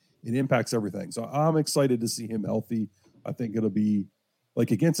 It impacts everything. So I'm excited to see him healthy. I think it'll be,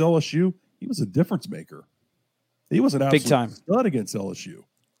 like against LSU, he was a difference maker. He was an absolute big time stud against LSU.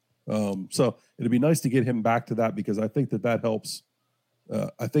 So it'd be nice to get him back to that because I think that helps.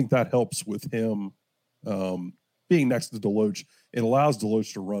 I think that helps with him being next to DeLoach. It allows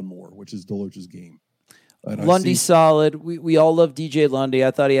DeLoach to run more, which is DeLoach's game. And Lundy's solid. We all love DJ Lundy.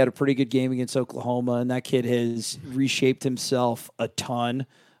 I thought he had a pretty good game against Oklahoma, and that kid has reshaped himself a ton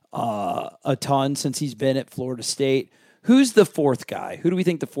since he's been at Florida State. Who's the fourth guy? Who do we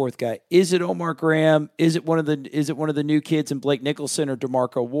think the fourth guy? Is it Omar Graham? Is it one of the new kids in Blake Nicholson or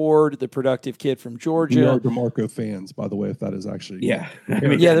DeMarco Ward, the productive kid from Georgia? We are DeMarco fans, by the way, if that is actually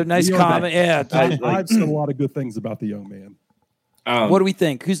they're nice comment. Yeah, I've said a lot of good things about the young man. What do we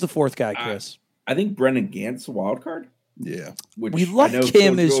think? Who's the fourth guy, Chris? I think Brendan Gant's a wild card. Yeah, we like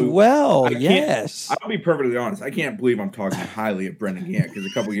him as well. Yes, I'll be perfectly honest. I can't believe I'm talking highly of Brendan Gant because a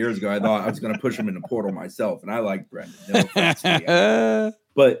couple years ago I thought I was going to push him in the portal myself, and I like Brendan. No offense to him.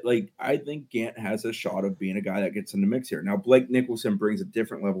 But I think Gant has a shot of being a guy that gets in the mix here. Now Blake Nicholson brings a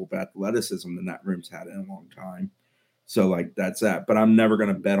different level of athleticism than that room's had in a long time. So that's that. But I'm never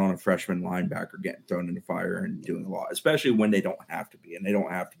going to bet on a freshman linebacker getting thrown in the fire and doing a lot, especially when they don't have to be. And they don't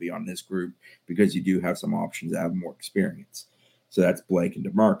have to be on this group because you do have some options that have more experience. So that's Blake and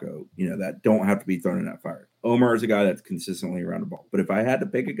DeMarco, that don't have to be thrown in that fire. Omar is a guy that's consistently around the ball. But if I had to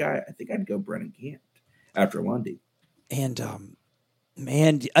pick a guy, I think I'd go Brendan Gant after Lundy. And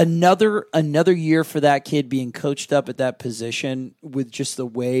man, another year for that kid being coached up at that position with just the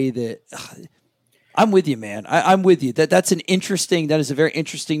way that I'm with you, man. I'm with you. That is a very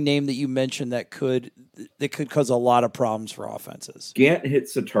interesting name that you mentioned that could cause a lot of problems for offenses. Gant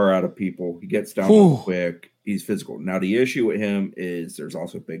hits the tar out of people. He gets down quick. He's physical. Now the issue with him is there's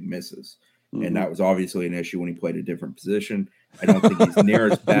also big misses, and that was obviously an issue when he played a different position. I don't think he's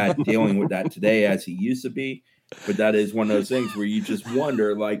near as bad dealing with that today as he used to be. But that is one of those things where you just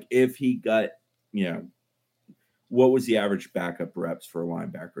wonder, like, if he got, what was the average backup reps for a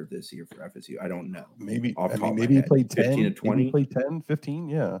linebacker this year for FSU? I don't know. Maybe Off the top of my maybe he head. played 10 15 to 20. Maybe he played 10, 15,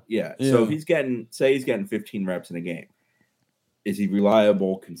 yeah. Yeah. So if he's getting 15 reps in a game, is he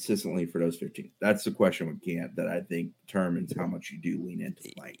reliable consistently for those 15? That's the question with Gant that I think determines how much you do lean into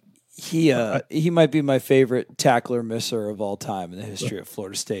playing. He might be my favorite tackler misser of all time in the history of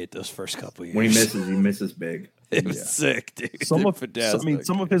Florida State. Those first couple years, when he misses big. It was sick, dude. Some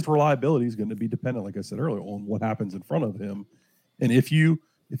of his reliability is going to be dependent, like I said earlier, on what happens in front of him. And if you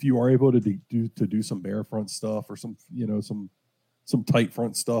are able to do some bare front stuff or some tight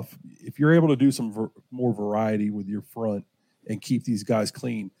front stuff, if you're able to do some more variety with your front and keep these guys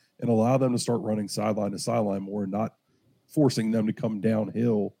clean and allow them to start running sideline to sideline more and not forcing them to come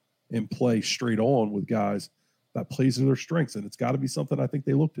downhill and play straight on with guys, that plays to their strengths. And it's got to be something I think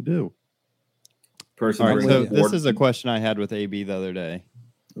they look to do. All right, so this is a question I had with AB the other day.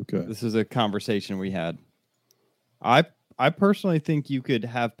 Okay. This is a conversation we had. I personally think you could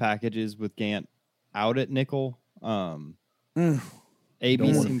have packages with Gant out at nickel. AB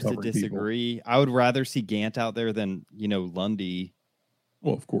seems to disagree. People. I would rather see Gant out there than, Lundy.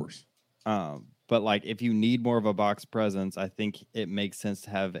 Well, of course. But like if you need more of a box presence, I think it makes sense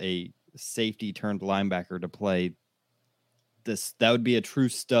to have a safety turned linebacker to play this. That would be a true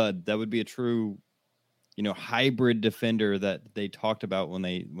stud. That would be a true hybrid defender that they talked about when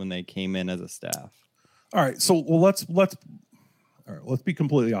they came in as a staff. All right, so let's be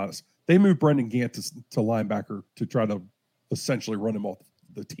completely honest. They moved Brendan Gant to linebacker to try to essentially run him off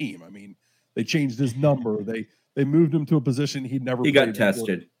the team. I mean, they changed his number. They moved him to a position he'd never. He got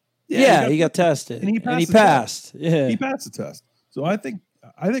tested. Yeah, he got tested, and he passed. Yeah, he passed the test. So I think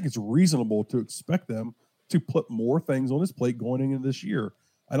it's reasonable to expect them to put more things on his plate going into this year.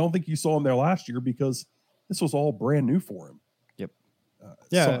 I don't think you saw him there last year because this was all brand new for him. Yep.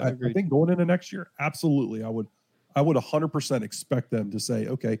 So I think going into next year, absolutely, I would 100% expect them to say,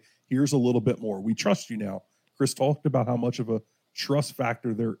 okay, here's a little bit more. We trust you now. Chris talked about how much of a trust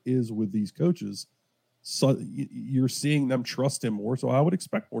factor there is with these coaches. So you're seeing them trust him more. So I would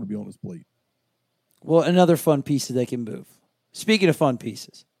expect more to be on his plate. Well, another fun piece that they can move. Speaking of fun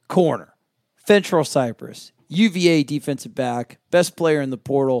pieces, corner, Fentrell Cypress, UVA defensive back, best player in the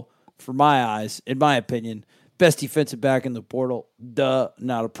portal for my eyes, in my opinion, best defensive back in the portal.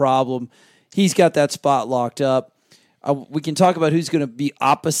 Not a problem. He's got that spot locked up. We can talk about who's going to be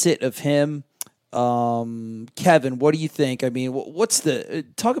opposite of him. Kevin, what do you think? I mean,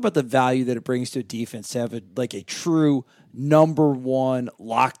 talk about the value that it brings to a defense to have a true number one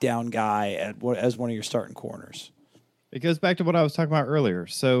lockdown guy as one of your starting corners. It goes back to what I was talking about earlier.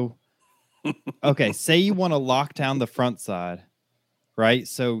 So, okay, say you want to lock down the front side, right?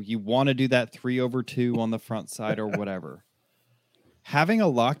 So you want to do that 3/2 on the front side or whatever. Having a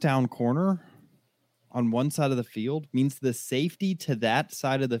lockdown corner on one side of the field means the safety to that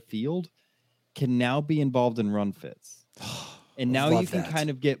side of the field can now be involved in run fits. And now you can kind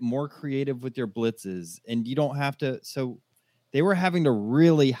of get more creative with your blitzes, and you don't have to. So they were having to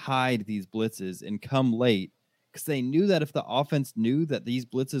really hide these blitzes and come late because they knew that if the offense knew that these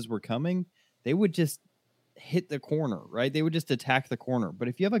blitzes were coming, they would just hit the corner, right? They would just attack the corner. But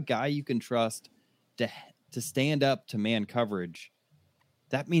if you have a guy you can trust to stand up to man coverage,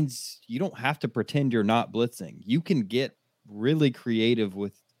 that means you don't have to pretend you're not blitzing. You can get really creative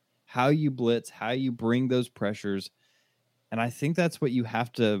with how you blitz, how you bring those pressures. And I think that's what you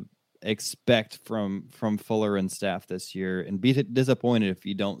have to expect from Fuller and staff this year, and be disappointed if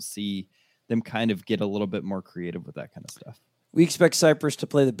you don't see them kind of get a little bit more creative with that kind of stuff. We expect Cypress to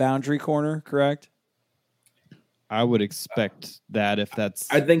play the boundary corner, correct? I would expect that if that's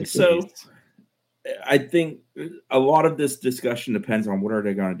I think so. I think a lot of this discussion depends on what are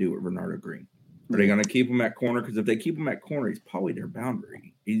they going to do with Renardo Green. Are they going to keep him at corner? Because if they keep him at corner, he's probably their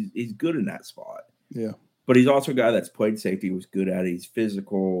boundary. He's good in that spot. Yeah. But he's also a guy that's played safety, was good at it. He's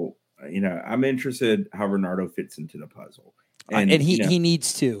physical. I'm interested how Renardo fits into the puzzle. And he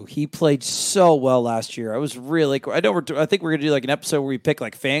needs to. He played so well last year. I was really. I think we're gonna do like an episode where we pick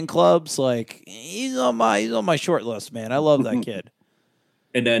like fan clubs. Like he's on my short list, man. I love that kid.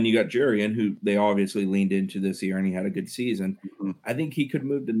 And then you got Jurian, who they obviously leaned into this year, and he had a good season. Mm-hmm. I think he could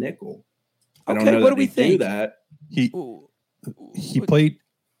move to nickel. I don't know what do we think? Do that. He played.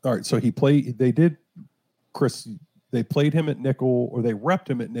 All right, so he played. They did. Chris, they played him at nickel, or they repped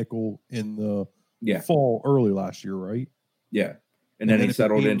him at nickel in the fall early last year, right? Yeah. And then he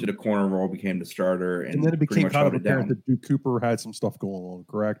settled into the corner role, became the starter. And then it became kind of apparent that Duke Cooper had some stuff going on,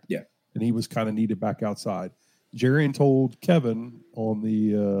 correct? Yeah. And he was kind of needed back outside. Jarian told Kevin on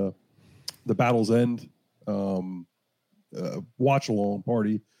the Battle's End watch along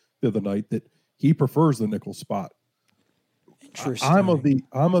party the other night that he prefers the nickel spot. Interesting. I'm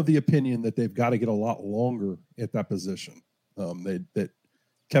of the opinion that they've got to get a lot longer at that position. That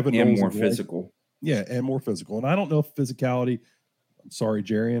Kevin and Knowles more is physical. yeah, and more physical. And I don't know if physicality. I'm sorry,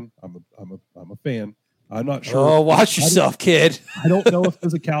 Jarian. I'm a fan. I'm not sure. Oh, watch yourself, kid. I don't know if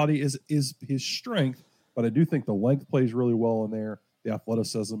physicality is his strength, but I do think the length plays really well in there. The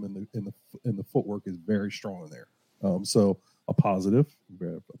athleticism and the footwork is very strong in there. So a positive.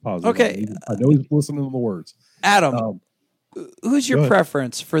 Okay. I know he's listening to the words. Adam, who's your go ahead.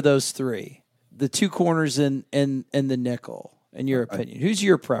 preference for those three? The two corners and the nickel, in your opinion. Who's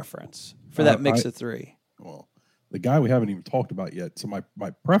your preference for that mix of three? Well, the guy we haven't even talked about yet. So my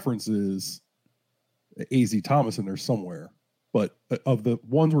preference is AZ Thomas in there somewhere. But of the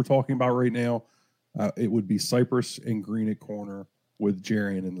ones we're talking about right now, it would be Cypress and Green at corner with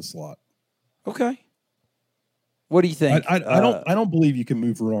Jarian in the slot. Okay. What do you think? I don't believe you can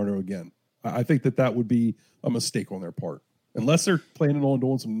move Ronaldo again. I think that would be a mistake on their part. Unless they're planning on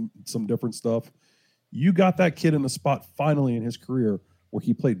doing some different stuff. You got that kid in the spot finally in his career where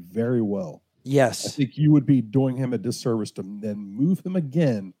he played very well. Yes. I think you would be doing him a disservice to then move him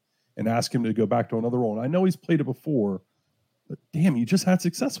again and ask him to go back to another role. And I know he's played it before, but damn, you just had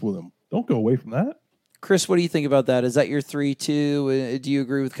success with him. Don't go away from that. Chris, what do you think about that? Is that your 3-2? Do you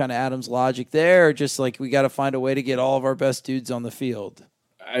agree with kind of Adam's logic there, or just like we got to find a way to get all of our best dudes on the field?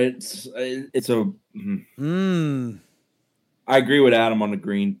 It's a. I agree with Adam on the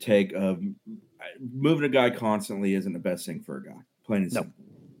Green take of moving a guy constantly isn't the best thing for a guy. Plain and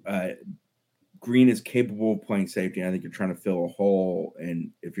simple. Green is capable of playing safety. I think you're trying to fill a hole,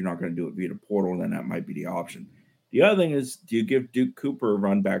 and if you're not going to do it via the portal, then that might be the option. The other thing is, do you give Duke Cooper a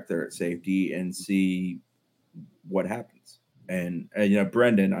run back there at safety and see what happens? And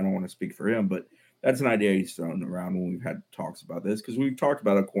Brendan, I don't want to speak for him, but that's an idea he's thrown around when we've had talks about this, because we've talked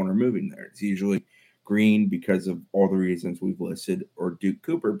about a corner moving there. It's usually Green because of all the reasons we've listed, or Duke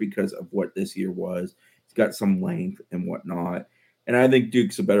Cooper because of what this year was. He's got some length and whatnot. And I think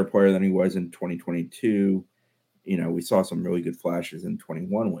Duke's a better player than he was in 2022. We saw some really good flashes in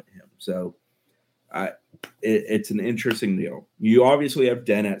 21 with him. So it's an interesting deal. You obviously have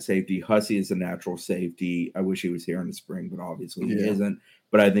Den at safety. Hussey is a natural safety. I wish he was here in the spring, but obviously he isn't.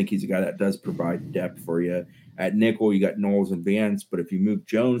 But I think he's a guy that does provide depth for you. At nickel, you got Knowles and Vance. But if you move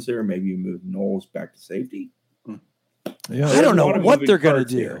Jones there, maybe you move Knowles back to safety. Yeah, I don't know what they're going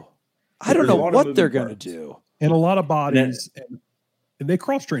to do. I don't know what they're going to do. And a lot of bodies. And they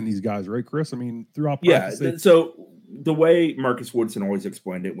cross-train these guys, right, Chris? I mean, throughout practice. Yeah, so the way Marcus Woodson always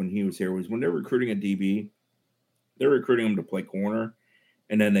explained it when he was here was when they're recruiting a DB, they're recruiting him to play corner,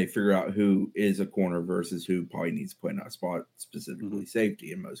 and then they figure out who is a corner versus who probably needs to play in that spot, specifically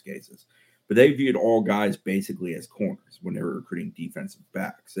safety in most cases. But they viewed all guys basically as corners when they were recruiting defensive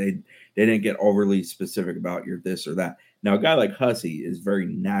backs. They didn't get overly specific about your this or that. Now, a guy like Hussey is very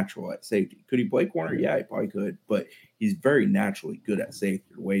natural at safety. Could he play corner? Yeah, he probably could. But he's very naturally good at safety.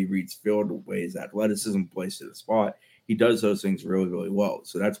 The way he reads field, the way his athleticism plays to the spot, he does those things really, really well.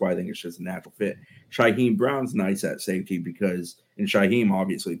 So that's why I think it's just a natural fit. Shyheim Brown's nice at safety because, and Shyheim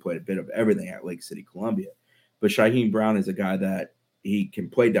obviously played a bit of everything at Lake City, Columbia. But Shyheim Brown is a guy that he can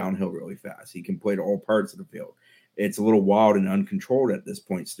play downhill really fast. He can play to all parts of the field. It's a little wild and uncontrolled at this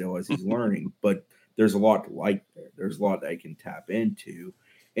point still as he's learning, but there's a lot to like there. There's a lot that he can tap into.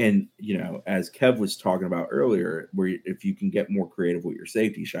 And, as Kev was talking about earlier, where if you can get more creative with your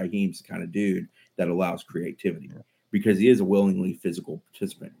safety, Shyheim's the kind of dude that allows creativity because he is a willingly physical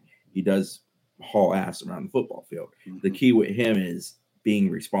participant. He does haul ass around the football field. The key with him is being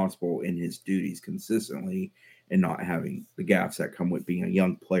responsible in his duties consistently and not having the gaffes that come with being a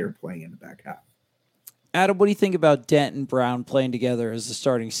young player playing in the back half. Adam, what do you think about Dent and Brown playing together as a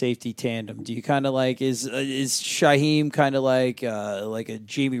starting safety tandem? Do you kind of like is Shyheim kind of like a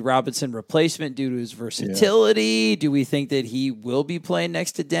Jamie Robinson replacement due to his versatility? Yeah. Do we think that he will be playing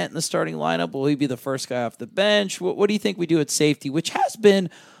next to Dent in the starting lineup? Will he be the first guy off the bench? What do you think we do at safety, which has been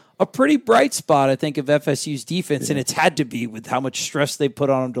a pretty bright spot, I think, of FSU's defense, and it's had to be with how much stress they put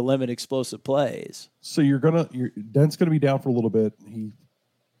on him to limit explosive plays. So Dent's gonna be down for a little bit.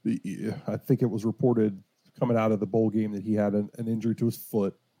 I think it was reported coming out of the bowl game that he had an injury to his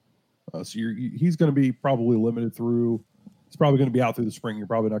foot. So he's going to be probably limited through. He's probably going to be out through the spring. You're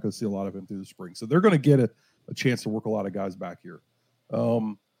probably not going to see a lot of him through the spring. So they're going to get a chance to work a lot of guys back here.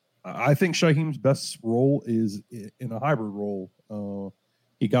 I think Shyheim's best role is in a hybrid role.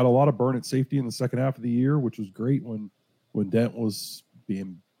 He got a lot of burn at safety in the second half of the year, which was great when Dent was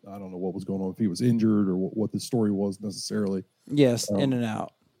being I don't know what was going on, if he was injured or what the story was necessarily. Yes, in and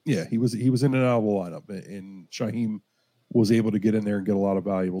out. Yeah, he was in and out of the lineup, and Shaheem was able to get in there and get a lot of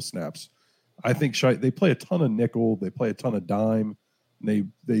valuable snaps. I think they play a ton of nickel, they play a ton of dime. They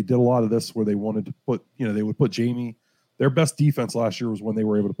did a lot of this where they wanted to put, they would put Jamie. Their best defense last year was when they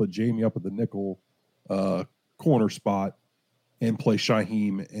were able to put Jamie up at the nickel corner spot and play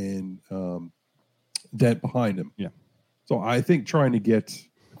Shaheem and Dent behind him. Yeah. So I think trying to get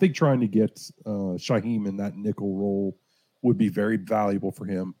Shaheem in that nickel role would be very valuable for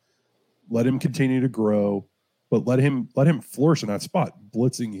him. Let him continue to grow, but let him flourish in that spot,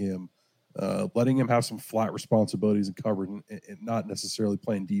 blitzing him, letting him have some flat responsibilities and coverage, and not necessarily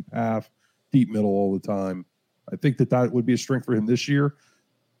playing deep half, deep middle all the time. I think that would be a strength for him this year.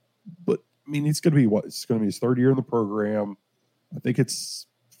 But I mean, it's going to be it's going to be his third year in the program. I think it's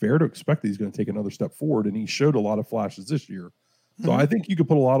fair to expect that he's going to take another step forward, and he showed a lot of flashes this year. So I think you could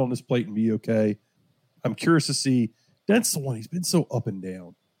put a lot on his plate and be okay. I'm curious to see. Dent's the one. He's been so up and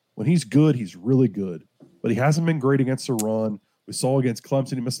down. When he's good, he's really good. But he hasn't been great against the run. We saw against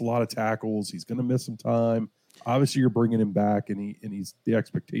Clemson, he missed a lot of tackles. He's going to miss some time. Obviously, you're bringing him back, and he's the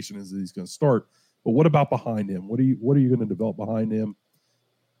expectation is that he's going to start. But what about behind him? What are you going to develop behind him?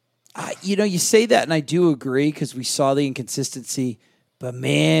 You say that, and I do agree because we saw the inconsistency. But,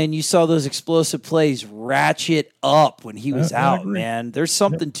 man, you saw those explosive plays ratchet up when he was out, man. There's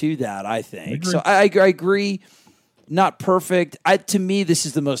something to that, I think. I agree. Not perfect. To me, this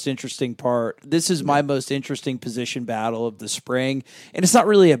is the most interesting part. This is my most interesting position battle of the spring. And it's not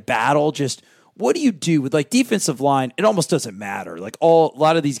really a battle, just what do you do with defensive line? It almost doesn't matter. A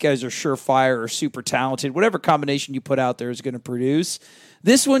lot of these guys are surefire or super talented. Whatever combination you put out there is going to produce.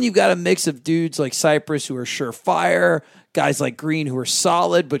 This one, you've got a mix of dudes like Cypress who are surefire, guys like Green who are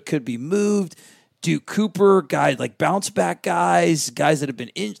solid but could be moved, Duke Cooper, guys like bounce back guys that have been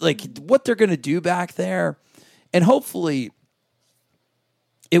in, what they're going to do back there. And hopefully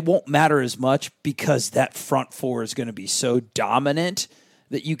it won't matter as much because that front four is going to be so dominant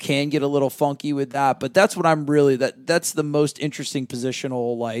that you can get a little funky with that. But that's what I'm really, that's the most interesting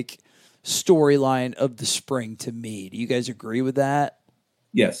positional storyline of the spring to me. Do you guys agree with that?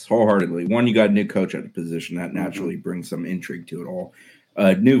 Yes, wholeheartedly. One, you got a new coach at the position that naturally brings some intrigue to it all.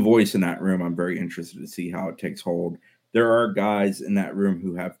 New voice in that room. I'm very interested to see how it takes hold. There are guys in that room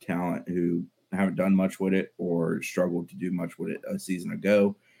who have talent who haven't done much with it or struggled to do much with it a season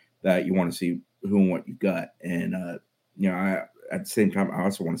ago that you want to see who and what you've got. And, at the same time, I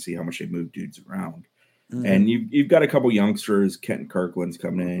also want to see how much they move dudes around. Mm-hmm. And you've got a couple youngsters. Kenton Kirkland's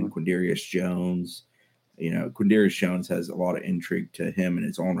coming in, Quindarius Jones. Quindarius Jones has a lot of intrigue to him in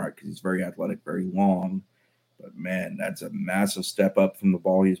his own right because he's very athletic, very long. But, man, that's a massive step up from the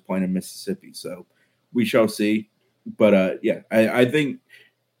ball he was playing in Mississippi. So we shall see. But, I think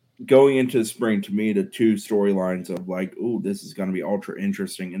going into the spring, to me, the two storylines of this is going to be ultra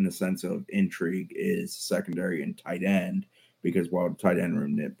interesting in the sense of intrigue is secondary and tight end. Because while the tight end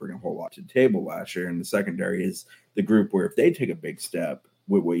room didn't bring a whole lot to the table last year, and the secondary is the group where if they take a big step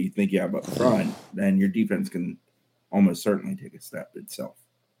with what you think you have up front, then your defense can almost certainly take a step itself.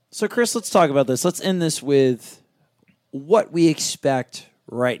 So, Chris, let's talk about this. Let's end this with what we expect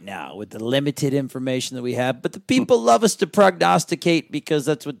right now with the limited information that we have. But the people love us to prognosticate because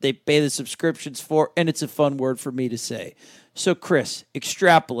that's what they pay the subscriptions for, and it's a fun word for me to say. So, Chris,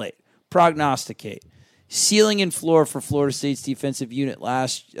 extrapolate, prognosticate. Ceiling and floor for Florida State's defensive unit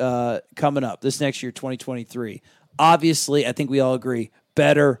coming up this next year, 2023. Obviously, I think we all agree,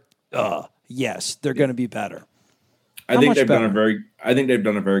 better. Yes, they're going to be better. I think they've done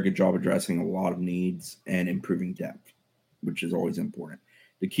a very good job addressing a lot of needs and improving depth, which is always important.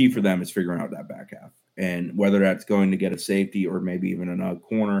 The key for them is figuring out that back half, and whether that's going to get a safety or maybe even another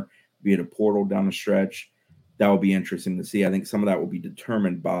corner, be it a portal down the stretch. That will be interesting to see. I think some of that will be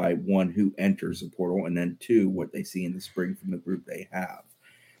determined by one, who enters the portal, and then two, what they see in the spring from the group they have.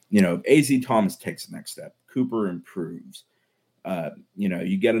 If A.Z. Thomas takes the next step, Cooper improves.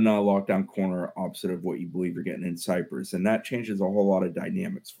 You get another lockdown corner opposite of what you believe you're getting in Cypress, and that changes a whole lot of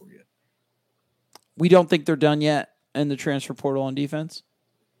dynamics for you. We don't think they're done yet in the transfer portal on defense?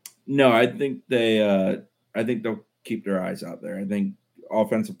 No, I think they'll keep their eyes out there. I think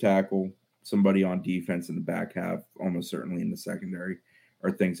offensive tackle, somebody on defense in the back half, almost certainly in the secondary,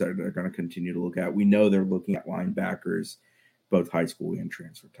 are things that they're going to continue to look at. We know they're looking at linebackers, both high school and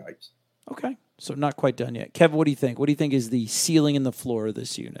transfer types. Okay, so not quite done yet. Kevin, what do you think? What do you think is the ceiling and the floor of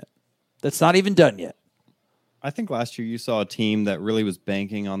this unit? That's not even done yet. I think last year you saw a team that really was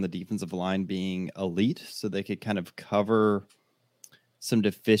banking on the defensive line being elite so they could kind of cover some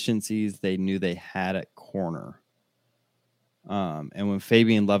deficiencies they knew they had at corner. And when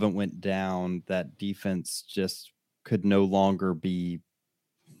Fabian Levant went down, that defense just could no longer be.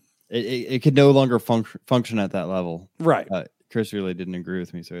 It could no longer function at that level. Right. Chris really didn't agree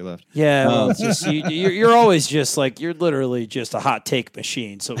with me, so he left. Yeah, well, it's just you're always just like you're literally just a hot take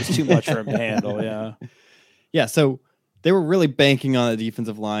machine, so it was too much for him to handle. Yeah, yeah. So they were really banking on the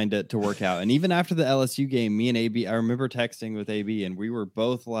defensive line to work out, and even after the LSU game, me and AB, I remember texting with AB, and we were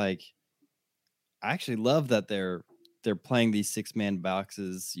both like, "I actually love that they're playing these 6-man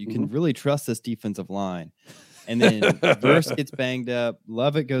boxes. You can really trust this defensive line." And then Verse gets banged up.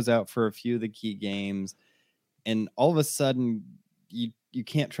 Lovett goes out for a few of the key games. And all of a sudden, you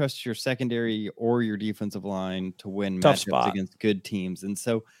can't trust your secondary or your defensive line to win matchups against good teams. And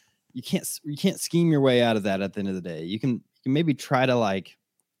so you can't scheme your way out of that at the end of the day. You can maybe try to like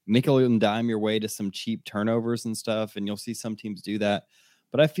nickel and dime your way to some cheap turnovers and stuff, and you'll see some teams do that.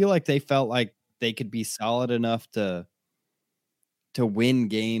 But I feel like they felt like they could be solid enough to win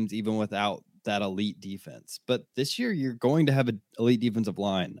games even without that elite defense. But this year you're going to have an elite defensive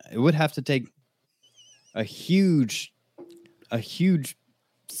line. It would have to take a huge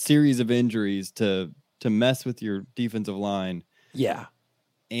series of injuries to mess with your defensive line. Yeah.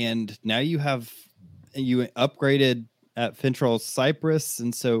 And now you upgraded at Fentrell Cypress.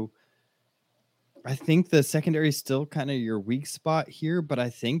 And so I think the secondary is still kind of your weak spot here, but I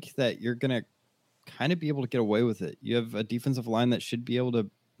think that you're going to kind of be able to get away with it. You have a defensive line that should be able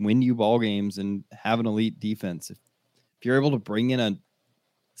to win you ball games and have an elite defense. If you're able to bring in a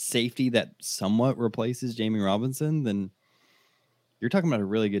safety that somewhat replaces Jamie Robinson, then you're talking about a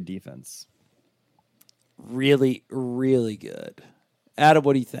really good defense. Really, really good. Adam,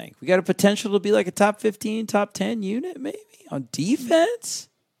 what do you think? We got a potential to be like a top 15, top 10 unit maybe on defense?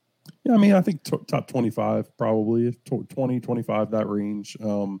 Yeah, I mean, I think top 25 probably, 20, 25, that range.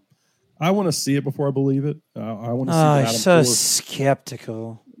 I want to see it before I believe it. I want to see Adam so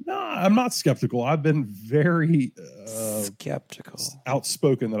skeptical. No, I'm not skeptical. I've been very skeptical,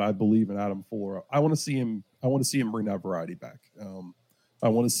 outspoken that I believe in Adam Fuller. I want to see him. I want to see him bring that variety back. I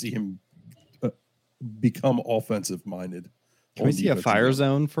want to see him become offensive minded. Can we see a fire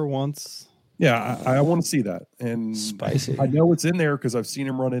zone for once? Yeah, I want to see that. And spicy. I know it's in there because I've seen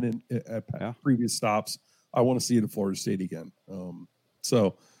him run it at previous stops. I want to see it at Florida State again.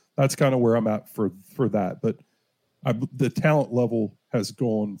 So that's kind of where I'm at for that. But the talent level has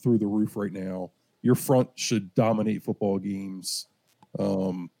gone through the roof right now. Your front should dominate football games.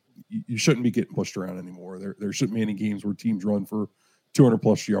 You shouldn't be getting pushed around anymore. There shouldn't be any games where teams run for 200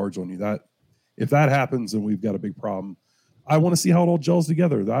 plus yards on you. If that happens, then we've got a big problem. I want to see how it all gels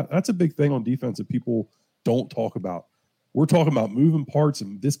together. That's a big thing on defense that people don't talk about. We're talking about moving parts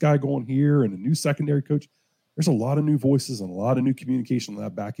and this guy going here and a new secondary coach. There's a lot of new voices and a lot of new communication on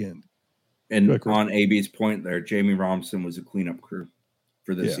that back end. And on AB's point there, Jamie Robinson was a cleanup crew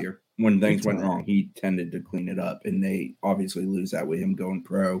for this year. When things went wrong, he tended to clean it up, and they obviously lose that with him going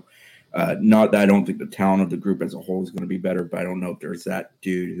pro. Not that I don't think the talent of the group as a whole is going to be better, but I don't know if there's that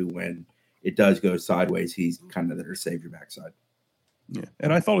dude who, when it does go sideways, he's kind of there to save your backside. Yeah,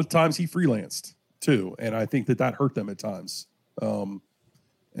 and I thought at times he freelanced too, and I think that hurt them at times.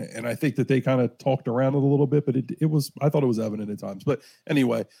 And I think that they kind of talked around it a little bit, but I thought it was evident at times. But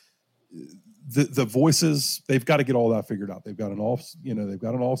anyway, the voices, they've got to get all that figured out. They've got an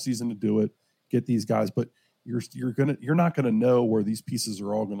off season to do it, get these guys, but you're not gonna know where these pieces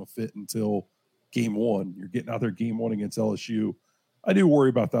are all gonna fit until game one. You're getting out there game one against LSU. I do worry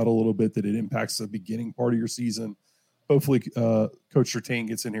about that a little bit, that it impacts the beginning part of your season. Hopefully, Coach Surtain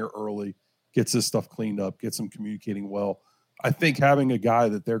gets in here early, gets this stuff cleaned up, gets them communicating well. I think having a guy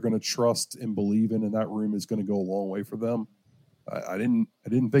that they're going to trust and believe in that room is going to go a long way for them. I didn't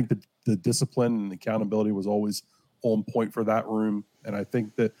think that the discipline and accountability was always on point for that room, and I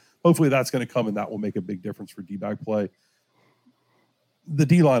think that hopefully that's going to come, and that will make a big difference for D-back play. The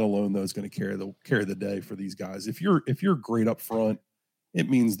D-line alone, though, is going to carry the day for these guys. If you're great up front, it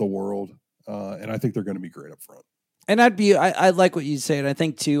means the world, and I think they're going to be great up front. And I like what you say, and I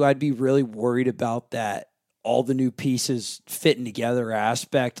think too, I'd be really worried about that, all the new pieces fitting together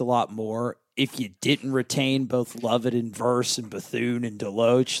aspect a lot more if you didn't retain both Lovett and Verse and Bethune and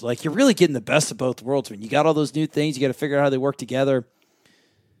Deloach. Like, you're really getting the best of both worlds. When you got all those new things, you got to figure out how they work together.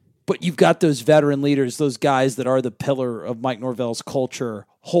 But you've got those veteran leaders, those guys that are the pillar of Mike Norvell's culture,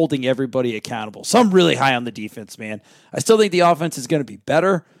 holding everybody accountable. So I'm really high on the defense, man. I still think the offense is going to be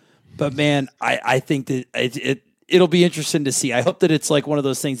better, but man, I think that it'll be interesting to see. I hope that it's like one of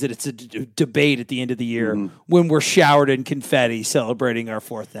those things that it's a debate at the end of the year when we're showered in confetti celebrating our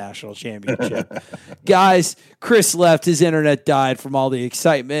 4th national championship. Guys, Chris left. His internet died from all the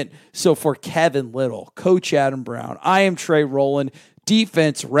excitement. So for Kevin Little, Coach Adam Brown, I am Trey Rowland.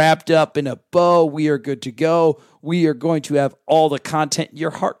 Defense wrapped up in a bow. We are good to go. We are going to have all the content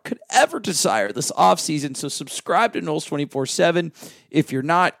your heart could ever desire this offseason. So subscribe to Noles 24/7. If you're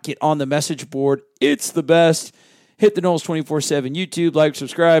not, get on the message board. It's the best. Hit the Noles 24/7 YouTube, like,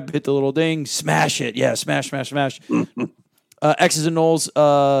 subscribe, hit the little ding, smash it. Yeah, smash. X's and Noles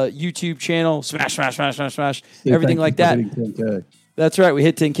YouTube channel, smash. Everything like that. That's right. We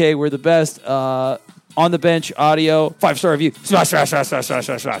hit 10K. We're the best. On the bench, audio, 5-star review. Smash.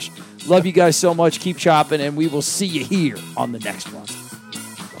 Love you guys so much. Keep chopping, and we will see you here on the next one.